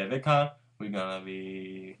gonna be at VidCon. We're gonna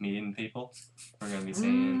be meeting people. We're gonna be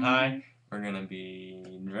saying hi. We're gonna be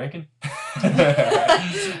drinking.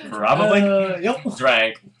 Probably. Yep.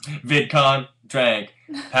 Drank. VidCon. Drank.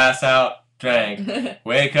 Pass out. Drank.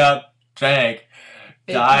 Wake up. Drank.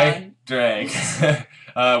 Die. Drank.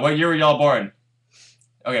 What year were y'all born?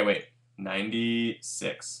 Okay, wait.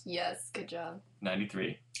 96. Yes, good job.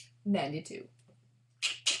 93. 92.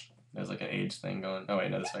 There's like an age thing going. Oh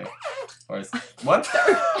wait, no, this way. Or is what?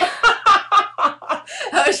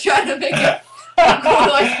 I was trying to make it cool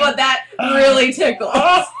noise, but that really tickles.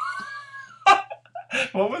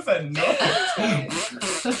 What was that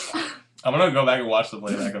noise? I'm gonna go back and watch the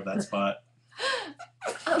playback of that spot.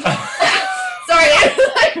 Sorry,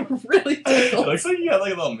 I like really tickled. It looks like you got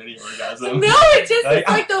like a little mini orgasm. No, it just it's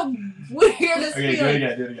like the weirdest Okay, feeling. do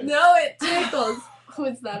it again. No, it tickles.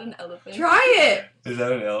 Was that an elephant? Try it. Is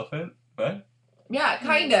that an elephant? What? Yeah,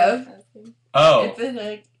 kind of. Oh. It's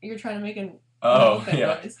like you're trying to make an Oh, elephant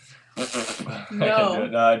yeah. noise. I can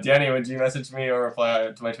do it. Danny, would you message me or reply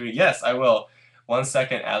to my tweet? Yes, I will. 1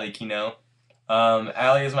 second, Ali Kino.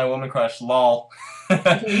 Ali is my woman crush. Lol.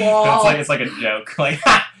 Lol. It's like a joke. Like,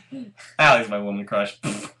 Allie's my woman crush.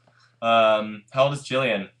 How old is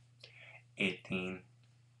Jillian? 18.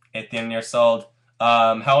 18 years old.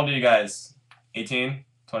 How old are you guys? 18?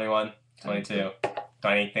 21? 22?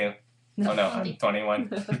 22? Oh no, I'm 21.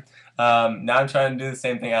 Now I'm trying to do the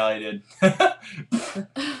same thing Allie did.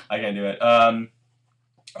 I can't do it.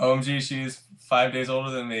 OMG, she's 5 days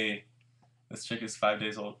older than me. This chick is 5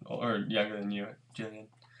 days old or younger than you, Jillian.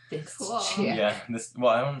 Cool. Yeah.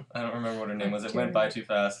 I don't remember what her name was. It went by too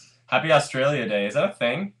fast. Happy Australia Day. Is that a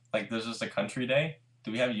thing? Like there's just a country day?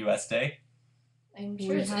 Do we have US Day? I'm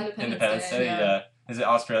sure it's Independence Day, yeah. yeah. Is it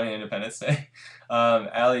Australian Independence Day?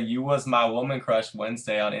 Allie, you was my woman crush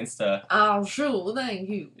Wednesday on Insta. Oh, sure, thank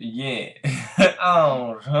you. Yeah.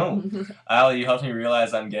 Oh, no. Allie, you helped me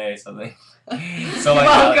realize I'm gay, so like, You're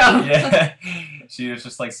welcome. yeah. She was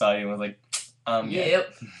just like saw you and was like, gay.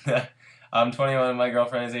 Yep. I'm 21 and my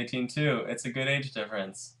girlfriend is 18 too. It's a good age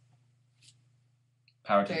difference.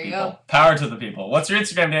 Power to the There you people. go. Power to the people. What's your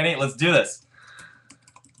Instagram, Danny? Let's do this.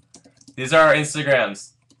 These are our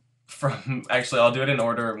Instagrams. Actually, I'll do it in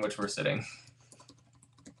order in which we're sitting.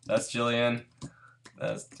 That's Jillian.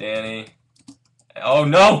 That's Danny. Oh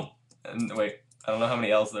no! And, wait, I don't know how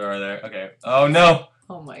many L's there are there. Okay. Oh no!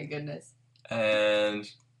 Oh my goodness. And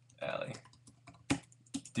Allie.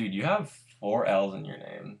 Dude, you have 4 L's in your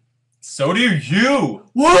name. So do you!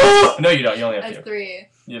 Whoa! No, you don't. You only I have have 2. 3.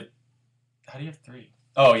 How do you have 3?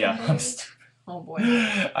 Oh yeah, I'm stupid. Oh boy.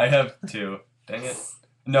 I have 2. Dang it.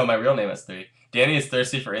 No, my real name is 3. Danny is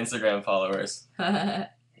thirsty for Instagram followers.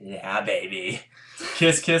 Yeah, baby.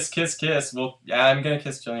 Kiss, kiss, kiss, kiss. Well, yeah, I'm gonna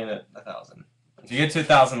kiss Jillian at 1,000. If you get to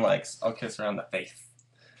 1,000 likes, I'll kiss her on the face.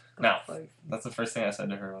 Now, that's the first thing I said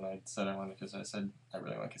to her when I said I wanted to kiss her. I said, I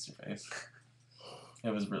really want to kiss your face.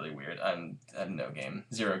 It was really weird. I had no game.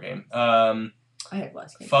 0 game. I have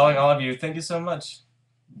less game. Following all of you, thank you so much.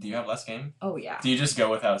 Do you have less game? Oh yeah. Do you just go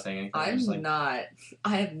without saying anything? I'm just like... not.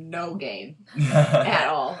 I have no game at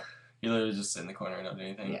all. You literally just sit in the corner and not do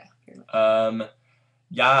anything. Yeah.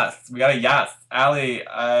 Yes, we got a yes. Allie,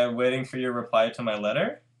 I'm waiting for your reply to my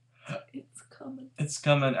letter. It's coming. It's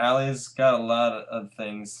coming. Allie's got a lot of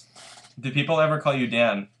things. Do people ever call you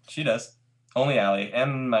Dan? She does. Only Allie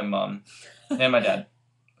and my mom and my dad.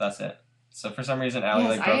 That's it. So for some reason, Allie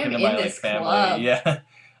Yes, like broke into my like family. Club. Yeah.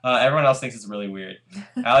 Everyone else thinks it's really weird.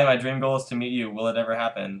 Allie, my dream goal is to meet you. Will it ever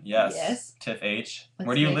happen? Yes. Yes. Tiff H. Let's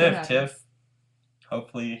Where do you make it live, happen. Tiff?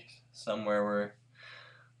 Hopefully somewhere where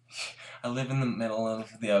I live in the middle of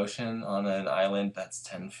the ocean on an island that's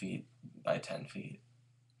 10 feet by 10 feet.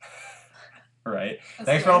 Right?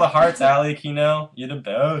 Thanks for all the hearts, Allie Kino. You're the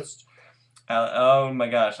best. Oh my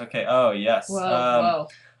gosh. Okay. Oh, yes. Whoa,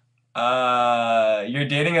 You're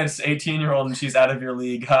dating an 18-year-old and she's out of your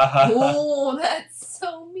league. Haha. Oh, that's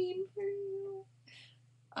so mean for you.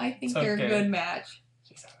 I think It's they're okay. a good match.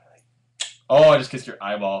 She's not really. Oh, I just kissed your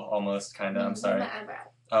eyeball almost, kind of. I'm sorry.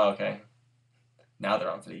 Oh, okay. Now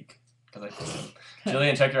they're on fleek. Because I kissed them.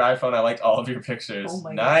 Jillian, check your iPhone. I liked all of your pictures. Oh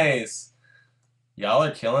my nice. Y'all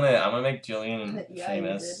are killing it. I'm going to make Jillian Yeah,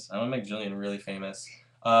 famous. I'm going to make Jillian really famous.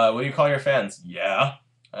 What do you call your fans? Yeah.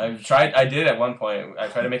 I did at one point. I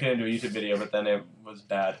tried to make it into a YouTube video, but then it was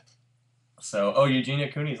bad. So, oh,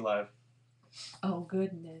 Eugenia Cooney's live. Oh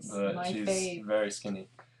goodness, But my she's fave. very skinny.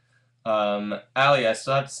 Allie, I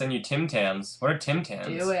still have to send you Tim Tams. What are Tim Tams?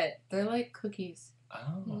 Do it. They're like cookies.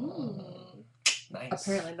 Oh, nice.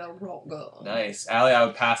 Apparently they're real good. Nice. Allie, I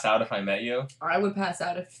would pass out if I met you. I would pass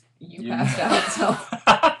out if you passed out. So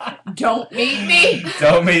Don't meet me.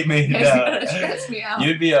 Don't meet me. It's gonna stress me out.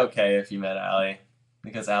 You'd be okay if you met Allie.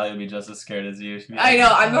 Because Allie would be just as scared as you. Like, I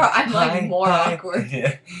know, I'm like more hi. awkward.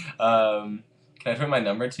 Yeah. Can I put my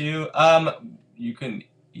number to you? You can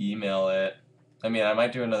email it. I mean, I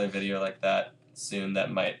might do another video like that soon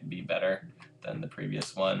that might be better than the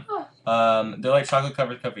previous one. They're like chocolate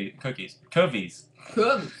covered cookies. Covies.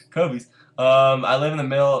 I live in the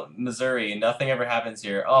middle of Missouri. Nothing ever happens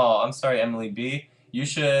here. Oh, I'm sorry, Emily B. You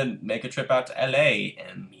should make a trip out to LA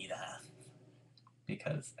and meet us.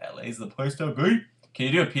 Because LA's the place to be. Can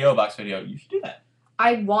you do a P.O. Box video? You should do that.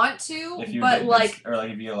 I want to, but like... Or like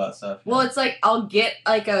if you get a lot of stuff. Well, it's like, I'll get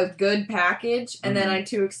like a good package, and then I'm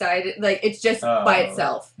too excited. Like, it's just by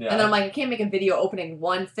itself. Yeah. And then I'm like, I can't make a video opening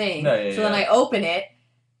one thing. No, so then I open it,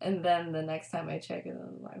 and then the next time I check it,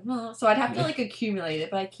 I'm like, well... So I'd have to like accumulate it,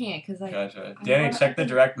 but I can't, because I... Gotcha. Danny, check the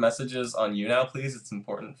direct messages on YouNow, please. It's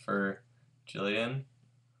important for Jillian.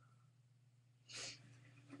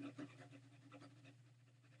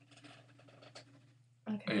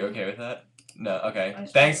 Okay. Are you okay with that? No, okay.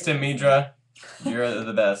 Thanks to Midra. You're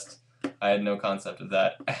the best. I had no concept of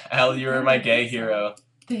that. Allie, you're my gay hero.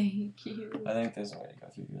 Thank you. I think there's a way to go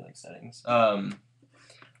through your like settings. I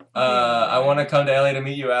want to come to LA to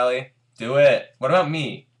meet you, Allie. Do it. What about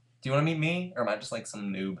me? Do you want to meet me? Or am I just like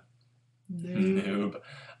some noob? Noob.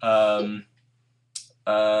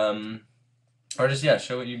 Or just, yeah,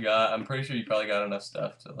 show what you got. I'm pretty sure you probably got enough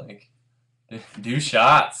stuff to like do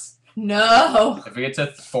shots. No. If we get to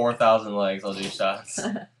 4,000 likes, I'll do shots.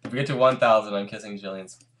 If we get to 1,000, I'm kissing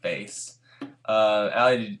Jillian's face.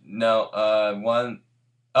 Allie, no,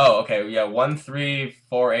 oh, okay, yeah,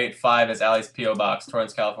 13485 is Allie's P.O. Box,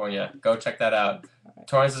 Torrance, California. Go check that out.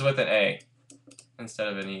 Torrance is with an A instead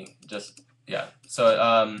of an E. Just, yeah. So,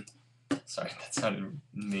 sorry, that sounded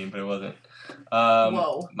mean, but it wasn't.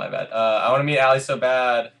 Whoa. My bad. I want to meet Allie so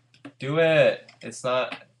bad. Do it. It's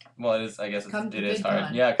not... Well, it is. I guess it is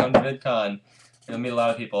hard. Yeah, come to VidCon. You'll meet a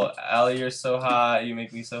lot of people. Allie, you're so hot. You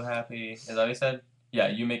make me so happy. Is that what he said? Yeah,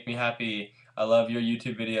 you make me happy. I love your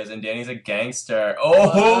YouTube videos. And Danny's a gangster.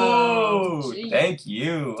 Oh, thank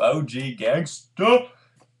you. OG gangster.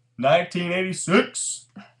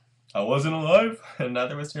 1986. I wasn't alive, and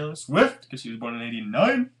neither was Taylor Swift because she was born in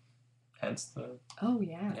 '89. Hence the. Oh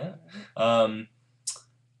yeah. Yeah.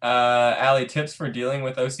 Allie, tips for dealing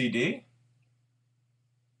with OCD.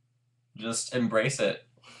 Just embrace it.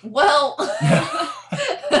 Well,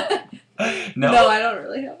 no, I don't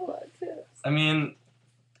really have a lot of tips. I mean,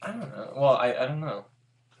 I don't know. Well, I don't know.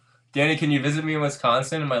 Danny, can you visit me in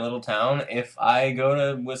Wisconsin, in my little town? If I go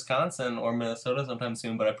to Wisconsin or Minnesota sometime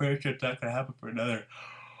soon, but I'm pretty sure it's not gonna happen for another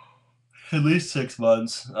at least 6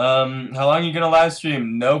 months. How long are you gonna live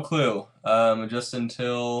stream? No clue. Just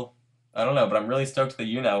until I don't know. But I'm really stoked that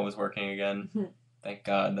YouNow was working again. Thank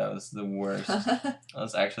God, that was the worst. That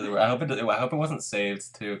was actually the worst. I hope it wasn't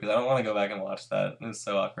saved too, because I don't want to go back and watch that. It was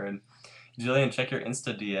so awkward. Jillian, check your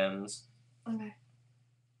Insta DMs. Okay.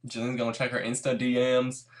 Jillian's gonna check her Insta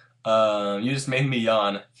DMs. You just made me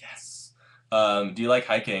yawn. Yes. Do you like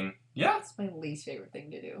hiking? Yeah. That's my least favorite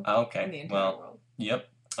thing to do. Okay. In the entire world. Yep.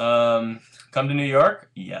 Come to New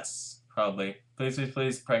York? Yes, probably. Please, please,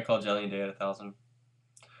 please, prank call Jillian day at 1,000.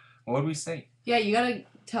 What would we say? Yeah, you gotta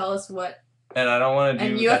tell us what. And I don't want to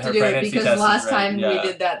do. And you have to do it because last time we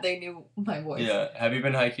did that, they knew my voice. Yeah. Have you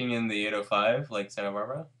been hiking in the 805, like Santa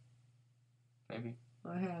Barbara? Maybe.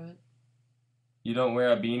 I haven't. You don't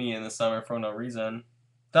wear a beanie in the summer for no reason.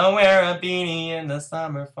 Don't wear a beanie in the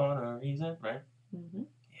summer for no reason, right? Mm-hmm.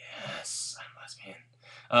 Yes, I'm lesbian.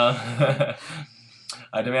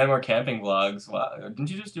 I demand more camping vlogs. Wow, didn't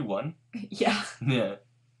you just do one? Yeah. Yeah.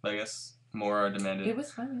 I guess more are demanded. It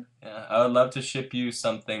was fun. Yeah, I would love to ship you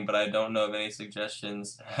something, but I don't know of any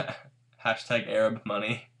suggestions. Hashtag Arab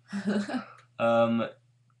money.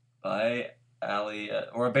 Bye, Allie.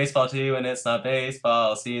 Or a baseball too, and it's not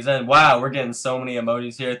baseball season. Wow, we're getting so many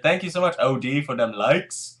emojis here. Thank you so much, OD, for them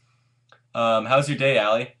likes. How's your day,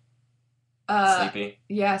 Allie? Sleepy.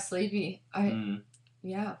 Yeah, sleepy.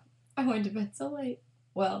 Yeah, I went to bed so late.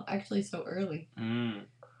 Well, actually, so early. So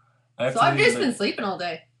I've just been sleeping all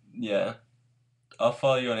day. Yeah. I'll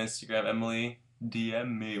follow you on Instagram, Emily.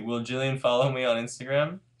 DM me. Will Jillian follow me on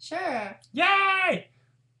Instagram? Sure. Yay!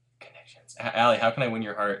 Connections. Allie, how can I win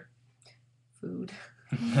your heart? Food.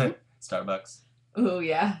 Starbucks. Oh,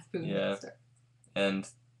 yeah. Food. Yeah. And,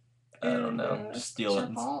 I don't know. Steal it.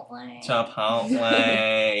 Chipotle.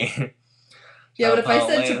 Chipotle. Yeah, but if I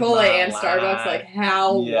said Chipotle and Starbucks, like,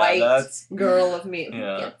 how white girl of me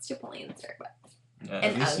gets Chipotle and Starbucks. Yeah,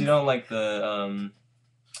 at least you don't like the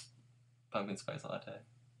pumpkin spice latte.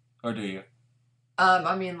 Or do you?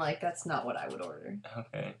 I mean, like, that's not what I would order.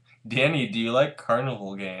 Okay. Danny, do you like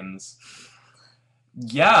carnival games?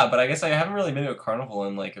 Yeah, but I guess I haven't really been to a carnival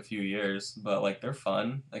in like a few years. But like they're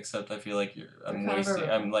fun, except I feel like I'm wasting.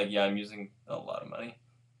 I'm using a lot of money.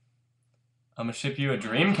 I'm gonna ship you a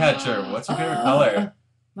dream catcher. What's your favorite color?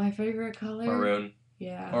 My favorite color? Maroon.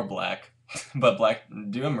 Yeah. Or black. But black.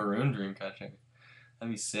 Do a maroon dream catcher.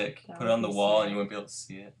 That'd be sick. Put it on the wall and you won't be able to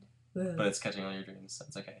see it. Ugh. But it's catching all your dreams.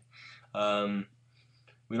 That's okay.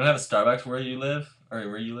 We don't have a Starbucks where you live, or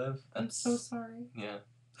where you live. I'm so sorry. Yeah.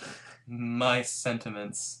 My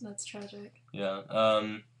sentiments. That's tragic. Yeah.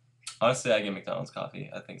 Honestly, I get McDonald's coffee.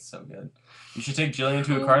 I think it's so good. You should take Jillian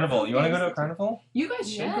to a carnival. You want to go to a carnival? You guys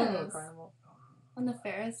should go to a Yes. carnival. On the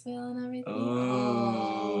Ferris wheel and everything.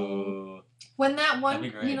 Ooh. When that one,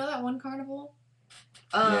 That'd be great. you know that one carnival?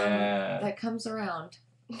 Yeah. That comes around.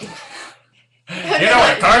 You know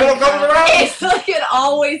what carnival comes around? It's like it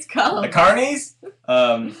always comes. The carnies?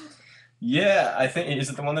 Yeah, I think, is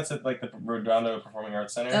it the one that's at like the Redondo Performing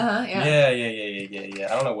Arts Center? Yeah. Yeah. I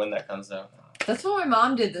don't know when that comes out. That's what my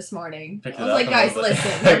mom did this morning. Picked I it was up like, and guys, was like-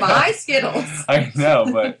 listen, they're my Skittles. I know,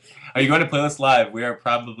 but are you going to Playlist Live? We are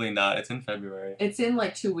probably not. It's in February. It's in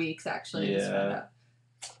like 2 weeks, actually. Yeah.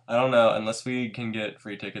 I don't know, unless we can get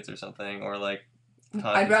free tickets or something, or like.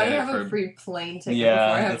 I'd rather have a free plane ticket before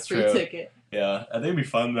I have a free ticket. Yeah, I think it'd be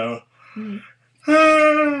fun though. Mhm.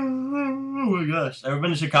 Oh my gosh. Ever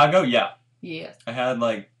been to Chicago? Yeah. Yeah. I had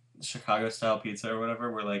like Chicago style pizza or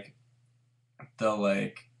whatever where like the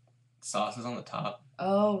like sauce is on the top.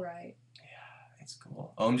 Oh, right. Yeah, it's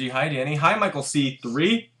cool. OMG, hi Danny. Hi Michael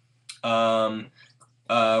C3.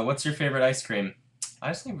 What's your favorite ice cream? I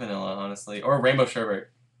just think vanilla, honestly. Or rainbow sherbet.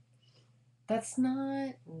 That's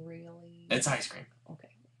not really... It's ice cream. Okay.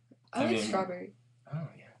 I like mean- strawberry. Oh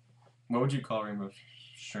yeah. What would you call rainbow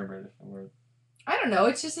sherbet if it were I don't know.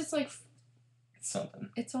 It's just, it's like, something?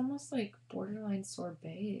 it's almost like borderline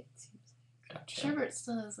sorbet, it seems. Gotcha. Sherbet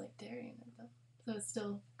still has like dairy in it though. So it's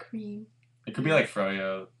still cream. It could be like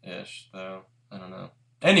froyo-ish, though. I don't know.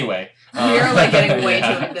 Anyway. We're like getting way too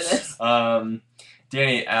into this.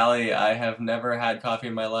 Danny, Allie, I have never had coffee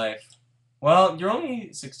in my life. Well, you're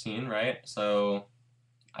only 16, right? So,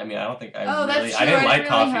 I mean, I don't think I Oh, really... that's I true. didn't I like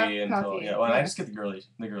didn't really coffee have until... coffee. Yeah, well, I Yeah. just get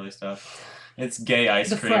the girly stuff. It's gay ice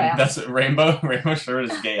The cream. frat. That's rainbow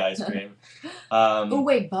sherbet is gay ice cream. Oh,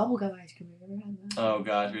 wait, bubblegum ice cream. Have you ever had that? Oh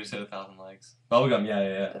gosh, we just hit 1,000 likes. Bubblegum,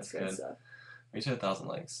 yeah. That's good. good stuff. We just hit 1,000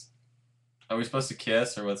 likes. Are we supposed to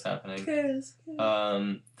kiss or what's happening? Kiss.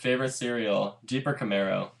 Favorite cereal, Jeep or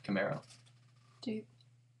Camaro? Camaro. Jeep.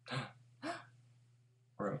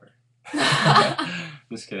 We're over.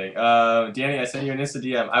 Just kidding. Danny, I sent you an Insta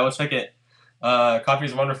DM. I will check it. Coffee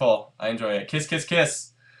is wonderful. I enjoy it. Kiss, kiss, kiss.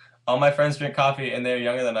 All my friends drink coffee and they're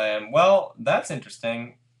younger than I am. Well, that's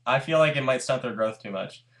interesting. I feel like it might stunt their growth too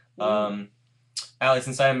much. Allie,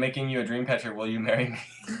 since I am making you a dream catcher, will you marry me?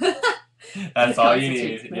 That's all you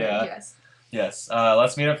need. Yeah. Yes. Yes.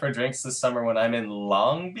 Let's meet up for drinks this summer when I'm in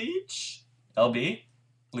Long Beach? LB?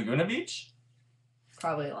 Laguna Beach?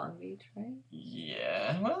 Probably Long Beach, right?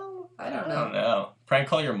 Yeah, well, I don't I don't know. Prank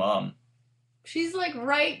call your mom. She's like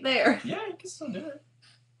right there. Yeah, you can still do it.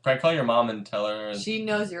 Prank call your mom and tell her. She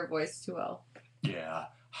knows your voice too well. Yeah,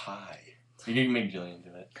 hi. You can make Jillian do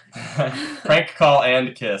it. Prank call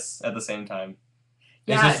and kiss at the same time.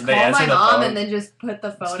 It's Yeah, just, they call answer my the mom phone. and then just put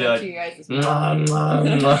the phone be up like, to you guys.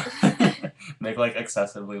 Make like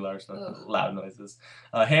excessively large, Ugh. loud noises.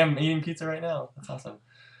 Hey, I'm eating pizza right now. That's awesome.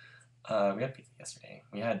 We had pizza yesterday.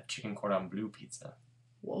 We had chicken cordon bleu pizza.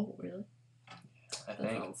 Whoa, really? I That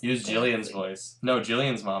think. sounds Use Jillian's fancy. voice. No,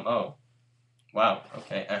 Jillian's mom. Oh. Wow.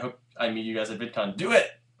 Okay. I hope I meet you guys at VidCon. Do it!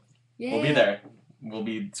 Yeah. We'll be there. We'll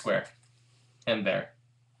be square. And there.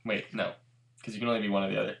 Wait, no. Because you can only be one or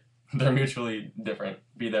the other. They're mutually different.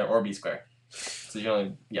 Be there or be square. So you can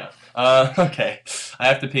only... Yeah. Okay. I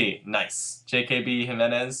have to pee. Nice. JKB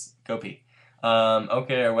Jimenez, go pee.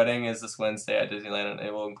 Okay, our wedding is this Wednesday at Disneyland and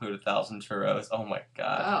it will include 1,000 churros. Oh my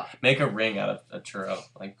god. Wow. Make a ring out of a churro.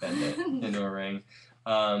 Like bend it into a ring.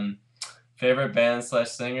 Favorite band /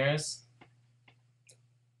 singers?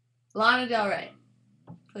 Lana Del Rey.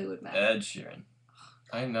 Fleetwood Mac. Ed Sheeran.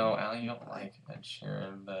 I know, Allie, you don't like Ed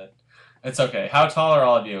Sheeran, but it's okay. How tall are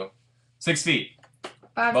all of you? 6 feet.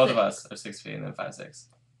 5'6". Both of us are 6 feet and then 5'6".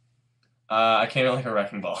 I came in like a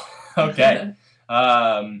wrecking ball. Okay.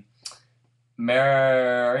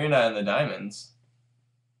 Marina and the Diamonds.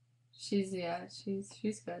 She's good.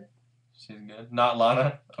 She's good. Not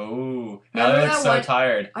Lana. Oh, Remember Allie looks that so one-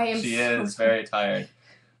 tired. I am She so is very tired.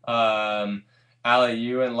 Allie,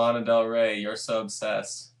 you and Lana Del Rey, you're so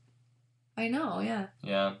obsessed. I know, yeah.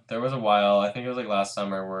 Yeah, there was a while, I think it was like last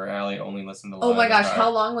summer, where Allie only listened to Oh my gosh, Car. how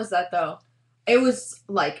long was that though? It was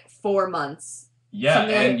like 4 months. Yeah,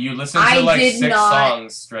 Something and like, you listened to like 6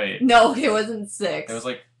 songs straight. No, it wasn't 6. It was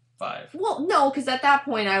like 5. Well, no, because at that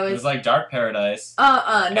point I was... It was like Dark Paradise.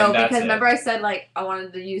 No, because remember I said like I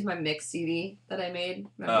wanted to use my mix CD that I made,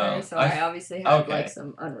 remember? So I obviously had like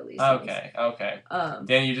some unreleased ones. Okay.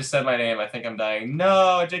 Danny, you just said my name. I think I'm dying.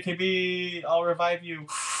 No, JKB, I'll revive you.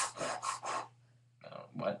 No,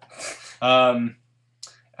 what?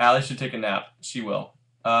 Allie should take a nap. She will.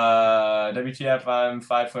 WTF, I'm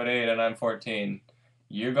 5'8" and I'm 14.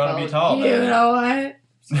 You're gonna be tall, you baby. know what?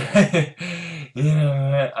 You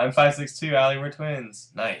know what? I'm 5'6" Allie, we're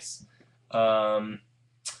twins. Nice. Allie,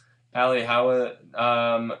 how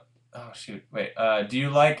oh shoot, wait. Do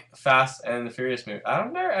you like Fast and the Furious movie?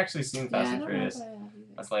 I've never actually seen Fast and Furious.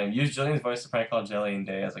 That's lame. Use Jillian's voice to prank call Jelly and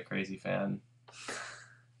Day as a crazy fan.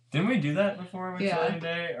 Didn't we do that before with Jelly and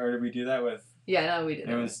Day? Or did we do that with... Yeah, no, we did.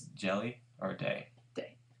 It was Jelly or Day?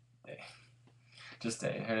 Day. Just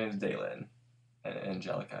Day. Her name's Daylin. And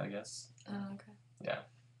Angelica, I guess. Oh, okay. Yeah.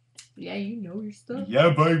 Yeah, you know your stuff. Yeah,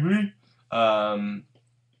 baby. Dang,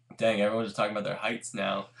 everyone's just talking about their heights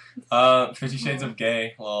now. 50 Shades of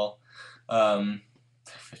Gay, lol.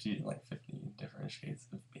 50 different shades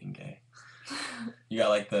of being gay. You got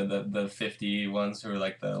like the 50 ones who are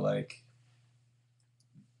like the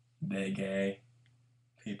they gay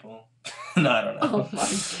people. No, I don't know. Oh my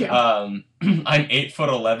god. I'm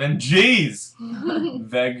 8'11". Jeez.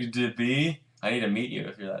 Veg de be. I need to meet you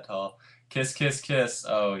if you're that tall. Kiss, kiss, kiss.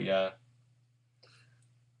 Oh yeah.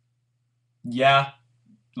 Yeah.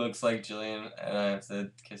 Looks like Jillian and I have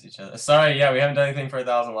to kiss each other. Sorry, yeah, we haven't done anything for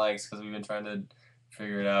 1,000 likes because we've been trying to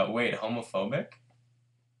figure it out. Wait, homophobic?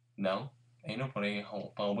 No. Ain't nobody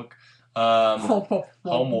homophobic. Homophobic.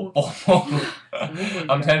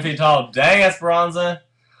 I'm 10 feet tall. Dang, Esperanza.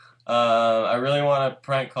 I really want a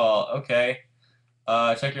prank call. Okay.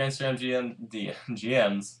 Check your Instagram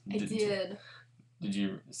GMs. I did. Did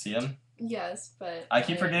you see them? Yes, but... I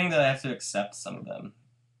keep forgetting that I have to accept some of them.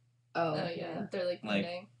 Oh yeah, they're like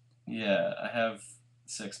pending. Yeah, I have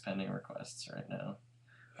 6 pending requests right now.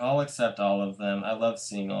 I'll accept all of them. I love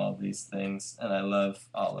seeing all of these things, and I love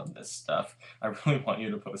all of this stuff. I really want you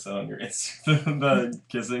to post that on your Instagram, the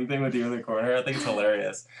kissing thing with you in the corner. I think it's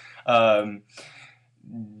hilarious.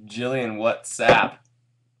 Jillian, what's up?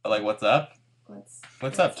 Like, what's up?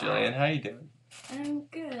 What's up, Jillian? How you doing? I'm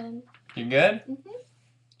good. You good? Mm-hmm.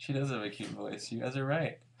 She does have a cute voice. You guys are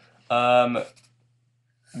right.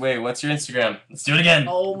 Wait, what's your Instagram? Let's do it again.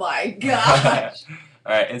 Oh my gosh.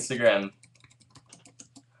 Alright, Instagram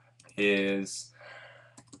is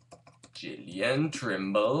Jillian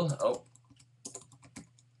Trimble. Oh.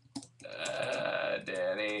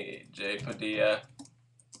 Danny J. Padilla.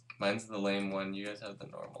 Mine's the lame one. You guys have the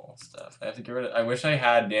normal stuff. I have to get rid of... I wish I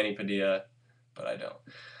had Danny Padilla, but I don't.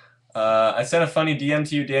 I sent a funny DM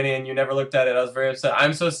to you, Danny, and you never looked at it. I was very upset.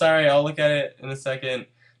 I'm so sorry. I'll look at it in a second.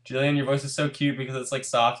 Jillian, your voice is so cute because it's like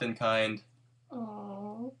soft and kind.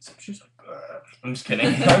 Aww. So she's like, I'm just kidding.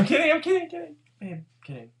 I'm kidding. Babe,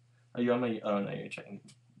 kidding. Are you on my... Oh, no, you're checking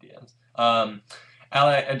DMs.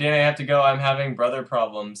 Danny, I have to go. I'm having brother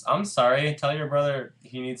problems. I'm sorry. Tell your brother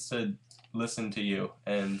he needs to listen to you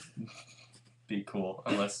and be cool.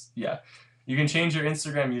 Unless, yeah. You can change your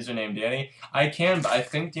Instagram username, Danny. I can, but I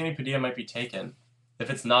think Danny Padilla might be taken. If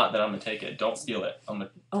it's not, then I'm gonna take it. Don't steal it. I'm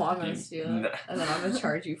gonna steal it, and then I'm gonna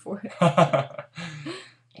charge you for it.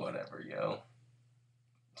 Whatever, yo.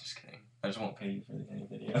 Just kidding. I just won't pay you for any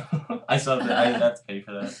video. I still have to, I have to pay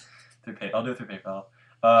for that. I'll do it through PayPal.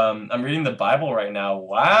 I'm reading the Bible right now.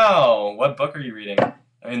 Wow. What book are you reading?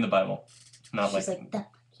 I mean the Bible. Not She's like the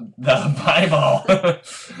Bible.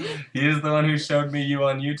 He is the one who showed me you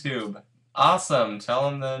on YouTube. Awesome. Tell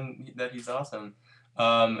him then that he's awesome.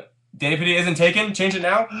 Danny Padilla isn't taken? Change it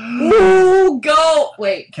now? Ooh, go!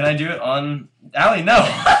 Wait. Can I do it on... Allie, no!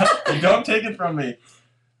 Don't take it from me.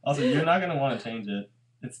 Also, you're not going to want to change it.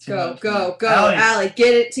 It's too much. Go. Allie,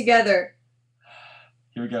 get it together.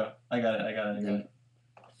 Here we go. I got it.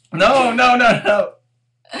 No!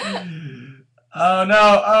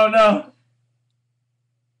 Oh, no!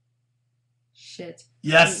 Shit.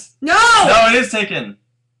 Yes! No! No, it is taken!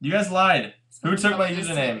 You guys lied. Who took my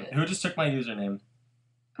username? Who just took my username?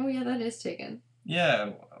 Oh yeah, that is taken.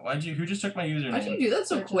 Yeah, who just took my username? Why'd you do that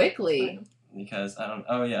so quickly? Because I don't,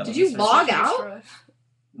 oh yeah. Did you log out?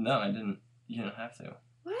 No, I didn't. You don't have to.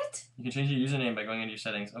 What? You can change your username by going into your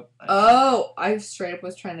settings. I straight up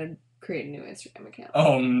was trying to create a new Instagram account.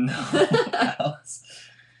 Oh no. Alice.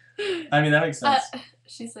 I mean, that makes sense.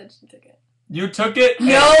 She said she took it. You took it?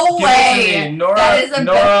 No Give way! It to me. Nora, That is a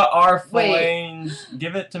Nora R. Wait. Falange.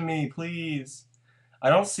 Give it to me, please. I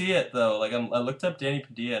don't see it though. Like I looked up Danny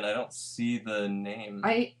Padilla and I don't see the name.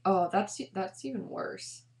 That's even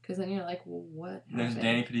worse. Because then you're like, well, what There's happened?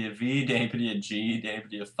 Danny Padilla V, Danny Padilla G, Danny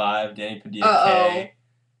Padilla 5, Danny Padilla K.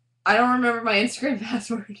 I don't remember my Instagram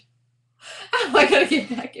password. How am I gonna get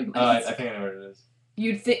back in my I think I know what it is.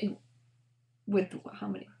 You'd think with how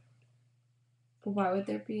many? But why would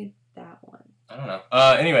there be that one? I don't know.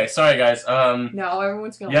 Anyway, sorry guys. No,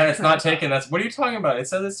 everyone's gonna. Yeah, it's not taken. What are you talking about? It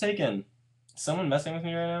says it's taken. Is someone messing with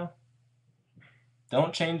me right now?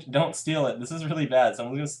 Don't steal it. This is really bad.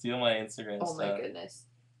 Someone's gonna steal my Instagram Oh stuff. my goodness.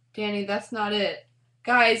 Danny, that's not it.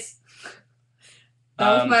 Guys,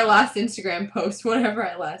 that was my last Instagram post, whatever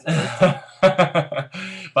I last posted.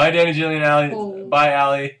 Bye, Danny, Jillian, Allie. Oh. Bye,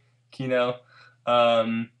 Allie. Kino.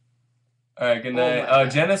 Alright, good night. Oh,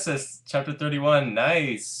 Genesis, chapter 31.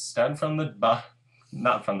 Nice. Starting from the bottom.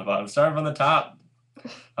 Not from the bottom. Starting from the top.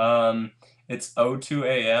 It's 02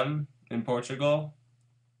 a.m. in Portugal.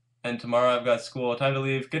 And tomorrow I've got school. Time to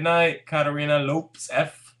leave. Good night, Katarina Lopes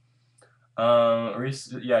F.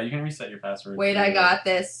 Yeah, you can reset your password. Wait, I got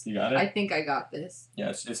this. You got it? I think I got this. Yeah,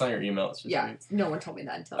 it's not your email. It's just no one told me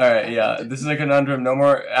that until. Alright, yeah. This is a conundrum. No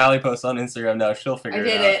more Allie posts on Instagram. No, she'll figure it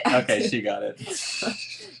out. I did it. Okay, she got it.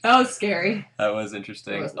 That was scary. That was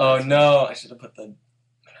interesting. Was Oh no, I should have put the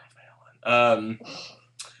on.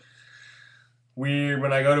 Weird,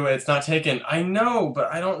 when I go to it, it's not taken. I know,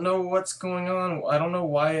 but I don't know what's going on. I don't know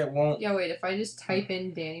why it won't. Yeah, wait, if I just type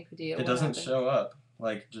in Danny Padilla, it doesn't show up.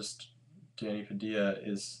 Like, just Danny Padilla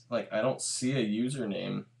is, like, I don't see a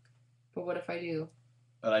username. But what if I do?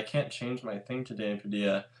 But I can't change my thing to Danny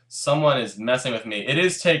Padilla. Someone is messing with me. It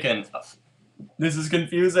is taken. This is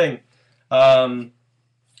confusing. OMG,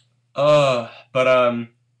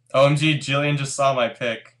 Jillian just saw my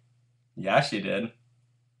pic. Yeah, she did.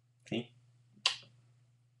 See?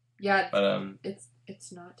 Yeah, but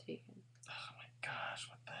it's not taken. Oh my gosh,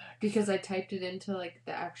 what the heck? Because I typed it into like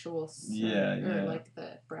the actual or like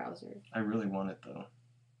the browser. I really want it though.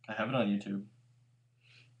 I have it on YouTube.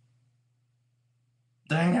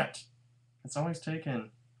 Dang it! It's always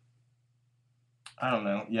taken. I don't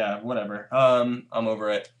know. Yeah, whatever. I'm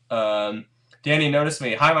over it. Danny, notice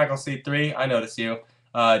me. Hi, Michael C3. I notice you.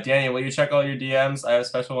 Danny, will you check all your DMs? I have a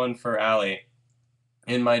special one for Allie.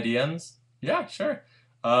 In my DMs? Yeah, sure.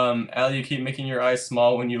 Allie, you keep making your eyes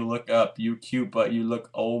small when you look up. You cute, but you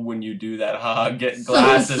look old when you do that. Haha, get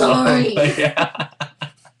glasses. So sorry.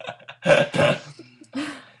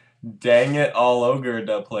 Dang it, all over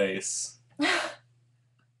the place.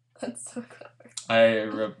 That's so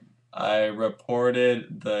clever. I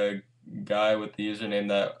reported the guy with the username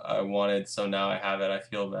that I wanted, so now I have it. I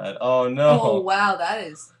feel bad. Oh no. Oh wow, that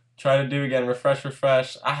is. Try to do again. Refresh.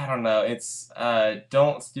 I don't know. It's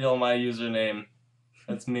don't steal my username.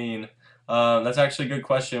 That's mean. That's actually a good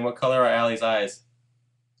question. What color are Allie's eyes?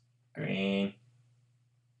 Green.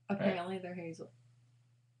 Apparently they're hazel.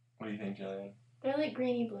 What do you think, Jillian? They're like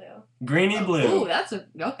greeny blue. Greeny blue. Oh, that's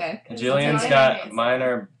okay. Jillian's got mine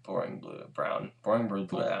are boring blue, brown. Boring blue.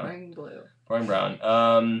 Boring blue. Boring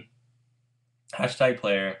brown. Hashtag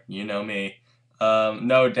player. You know me.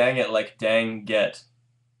 No, dang it, like dang get.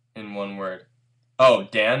 In one word. Oh,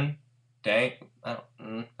 Dan? Dang?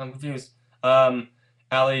 I'm confused.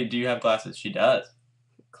 Allie, do you have glasses? She does.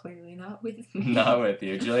 Clearly not with me. Not with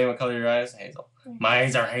you. Jillian, what color are your eyes? Hazel. My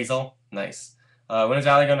eyes are hazel. Nice. When is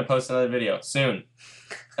Allie going to post another video? Soon.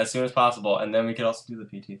 As soon as possible. And then we could also do the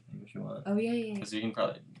PT thing if you want. Oh, yeah. Because you can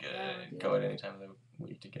probably go at any time of the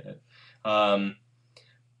week to get it. And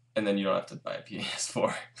then you don't have to buy a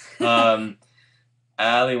PS4.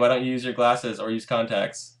 Allie, why don't you use your glasses or use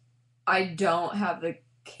contacts? I don't have the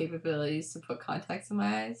capabilities to put contacts in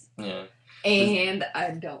my eyes. Yeah. And I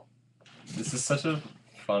don't. This is such a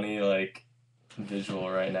funny, like, visual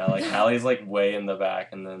right now. Like, Allie's, like, way in the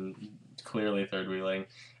back and then clearly third wheeling.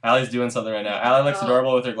 Allie's doing something right now. Allie looks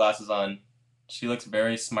adorable with her glasses on. She looks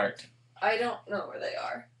very smart. I don't know where they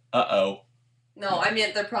are. Uh-oh. No, I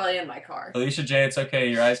mean, they're probably in my car. Alicia J, it's okay.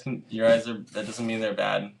 Your eyes are, that doesn't mean they're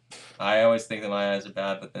bad. I always think that my eyes are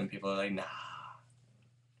bad, but then people are like, nah.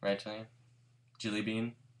 Right, Jillian? Jilly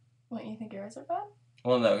Bean? What, you think your eyes are bad?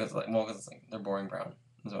 Well, no, because it's like they're boring brown.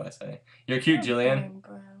 Is what I say. You're cute, Jillian.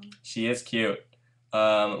 She is cute.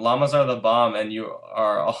 Llamas are the bomb, and you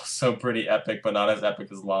are also pretty epic, but not as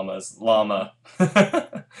epic as llamas. Llama.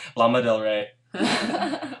 Llama Del Rey.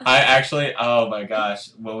 I actually, oh my gosh,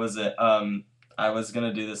 what was it? I was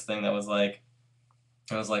gonna do this thing that was like,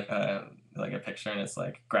 it was like a picture, and it's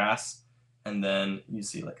like grass, And then you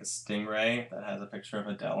see like a stingray that has a picture of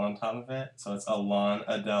Adele on top of it. So it's Alon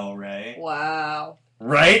Adele Ray. Wow.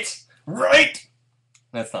 Right? Right!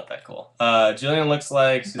 That's not that cool. Jillian looks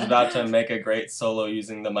like she's about to make a great solo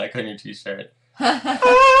using the mic on your t-shirt.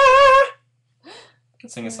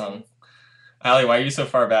 Sing a song. Allie, why are you so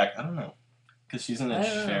far back? I don't know. Because she's in a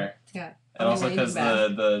chair. Yeah. And also because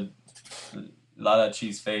the Lala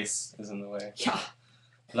cheese face is in the way. Yeah.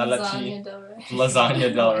 Lasagna Del Rey.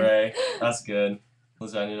 Lasagna Del Rey. That's good.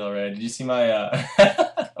 Lasagna Del Rey. Did you see my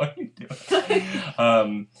what are you doing?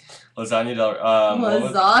 Lasagna Del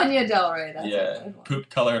Lasagna Del Rey. That's a good one. Poop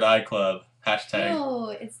colored eye club. Hashtag. No,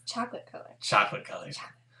 it's chocolate color. Chocolate colored.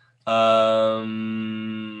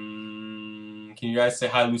 Can you guys say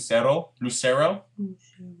hi, Lucero? Lucero?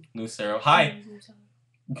 Lucero. Hi.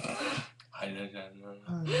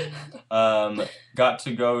 Got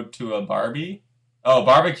to go to a Barbie. Oh,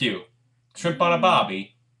 barbecue. Shrimp on a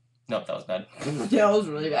Bobby. Nope, that was bad. Yeah, that was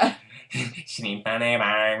really bad. Shrimp on a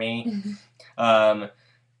Barbie.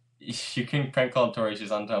 You can prank call Tori.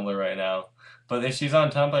 She's on Tumblr right now. But if she's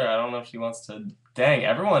on Tumblr, I don't know if she wants to. Dang,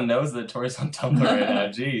 everyone knows that Tori's on Tumblr right now.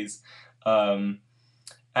 Jeez.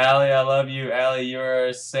 Allie, I love you. Allie,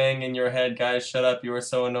 you're saying in your head, guys, shut up. You are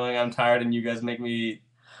so annoying. I'm tired, and you guys make me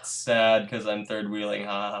sad because I'm third wheeling.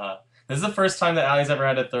 Ha ha ha. This is the first time that Allie's ever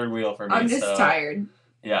had a third wheel for me. I'm just tired.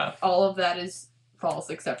 Yeah. All of that is false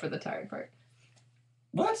except for the tired part.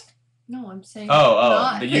 What? No, I'm saying.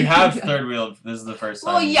 Oh, but you have third wheel. This is the first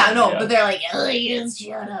time. Well, yeah, no, but they're like, oh, you just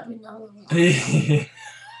shut up.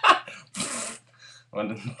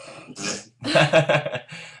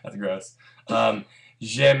 That's gross.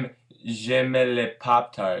 J'aime les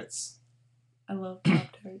Pop-Tarts. I love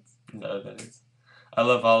Pop-Tarts. Is that what that is? I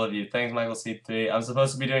love all of you. Thanks, Michael C3. I'm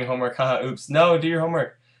supposed to be doing homework. Haha, oops. No, do your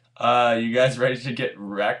homework. You guys ready to get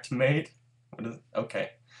wrecked, mate? What is it?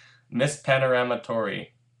 Okay. Miss Panorama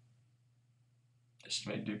Tori. Should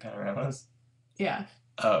we do panoramas? Yeah.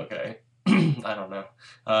 Oh, okay. I don't know.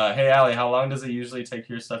 Hey, Allie, how long does it usually take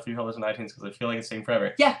your stuff you publish on iTunes? Because I feel like it's taking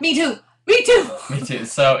forever. Yeah, me too. Me too. Me too.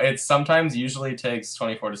 So it sometimes usually takes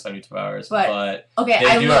 24 to 72 hours, but okay,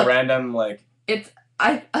 they do a random like.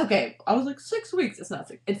 I was like 6 weeks. It's not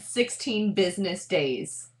 6. It's 16 business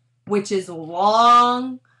days, which is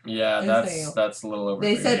long. Yeah, that's a little over.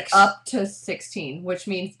 They 3 said weeks. up to 16, which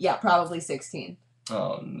means probably 16.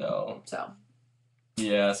 Oh no. So.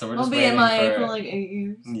 Yeah, so we're I'll just be waiting in my for for like 8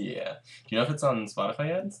 years. Yeah. Do you know if it's on Spotify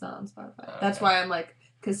yet? It's not on Spotify. Oh, That's okay. why I'm like,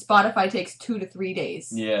 because Spotify takes 2 to 3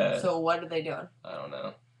 days. Yeah. So what are they doing? I don't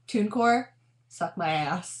know. TuneCore, suck my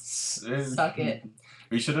ass. Suck it.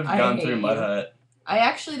 We should have I gone hate through you. Mud Hut.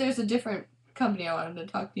 There's a different company I wanted to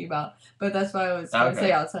talk to you about, but that's what I was going to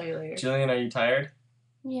say. I'll tell you later. Jillian, are you tired?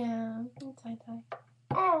 Yeah, I'm tie-tie.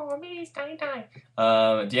 Oh, me tie-tie.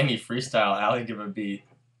 Danny, freestyle. Allie, give a beat.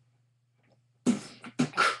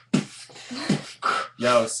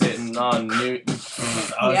 Yo, sitting on new.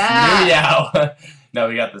 Oh, Yeah. New Yow. No,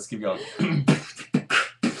 we got this. Keep going.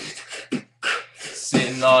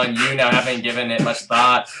 Sitting on you now, haven't given it much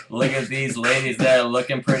thought. Look at these ladies, they're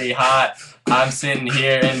looking pretty hot. I'm sitting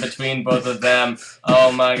here in between both of them.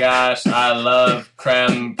 Oh my gosh, I love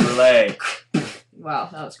creme brulee. Wow,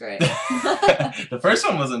 that was great. The first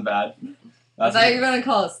one wasn't bad. I thought you were going to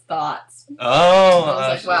call us thoughts. Oh,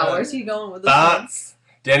 I was like, wow, where's he going with this? Thoughts?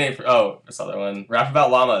 Danny, this other one. Rap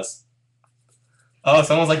about llamas. Oh,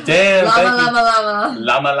 someone's like, damn.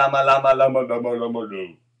 Llama.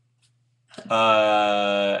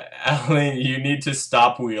 Alan, you need to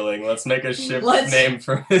stop wheeling. Let's make a ship name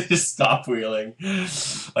for stop wheeling.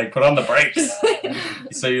 Like, put on the brakes.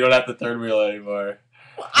 So you don't have to third wheel anymore.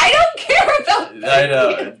 I don't care about that. I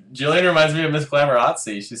know. Jillian reminds me of Miss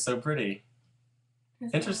Glamorazzi. She's so pretty.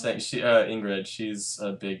 Interesting. Ingrid, she's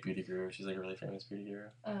a big beauty guru. She's like a really famous beauty guru.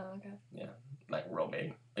 Oh, okay. Yeah, like real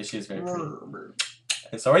big. And she's very pretty.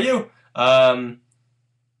 And so are you.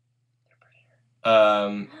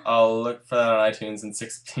 I'll look for that on iTunes in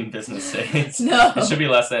 16 business days. No. It should be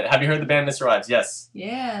less than. Have you heard the band Mr. Rides? Yes.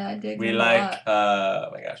 Yeah, I dig We them like. a lot. Oh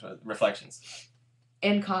my gosh, Reflections.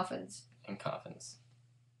 And Coffins. And Coffins.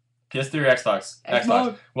 PS3 or Xbox?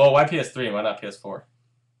 Xbox. Well, why PS3? Why not PS4?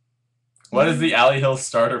 What is the Alley Hill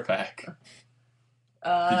starter pack?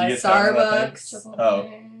 Did you get Starbucks. Oh.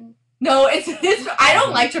 No, it's I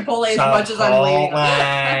don't like Chipotle as much as I'm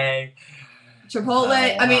leaving.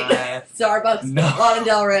 Chipotle. I mean, Starbucks. No. Lana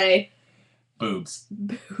Del Rey. Boobs.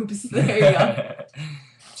 Boobs. There you go.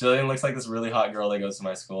 Jillian looks like this really hot girl that goes to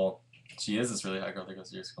my school. She is this really hot girl that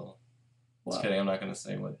goes to your school. Whoa. Just kidding. I'm not gonna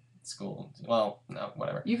say what school. Well, no,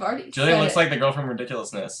 whatever. You've already. Jillian looks like the girl from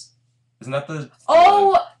Ridiculousness. Isn't that the?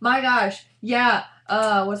 Oh my gosh! Yeah.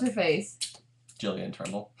 What's her face? Jillian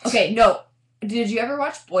Trimble. Okay, no. Did you ever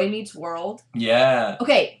watch Boy Meets World? Yeah.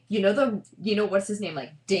 Okay, you know what's his name,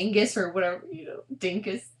 like Dingus or whatever,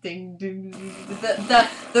 Dinkus,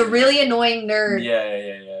 the really annoying nerd.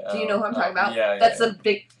 Yeah. Do you know who I'm talking about? Yeah.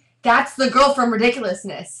 That's the girl from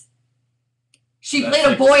Ridiculousness. She That's played a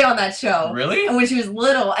like- boy on that show. Really? And when she was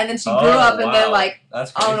little, and then she grew up, and then like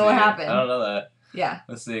That's I don't know what crazy. happened. I don't know that. Yeah.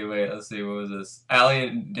 Let's see. What was this? Danny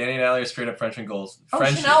and Allie are straight up French and goals. Oh,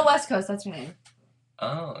 Chanel West Coast. That's her name.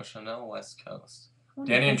 Oh, Chanel West Coast. Oh,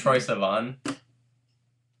 Danny and Troy Sivan.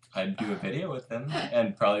 I'd do a video with him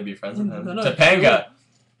and probably be friends with him. Topanga.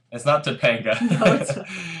 It's not Topanga. No, it's not.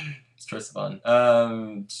 It's Troy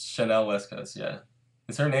Sivan. Chanel West Coast. Yeah.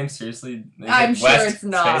 Is her name seriously? I'm sure it's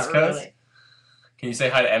not Space Coast? really. Can you say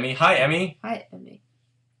hi to Emmy? Hi, Emmy. Hi, Emmy.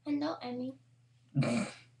 Hello, Emmy.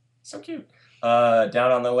 So cute.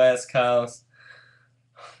 Down on the West Coast.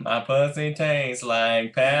 My pussy tastes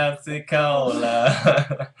like Pepsi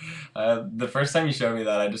Cola. The first time you showed me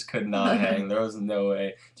that, I just could not hang. There was no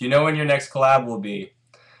way. Do you know when your next collab will be?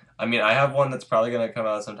 I mean, I have one that's probably going to come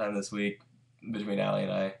out sometime this week between Allie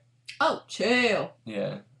and I. Oh, chill.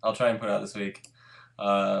 Yeah, I'll try and put it out this week. But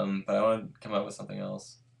I want to come up with something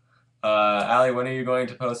else. Allie, when are you going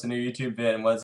to post a new YouTube vid? And what's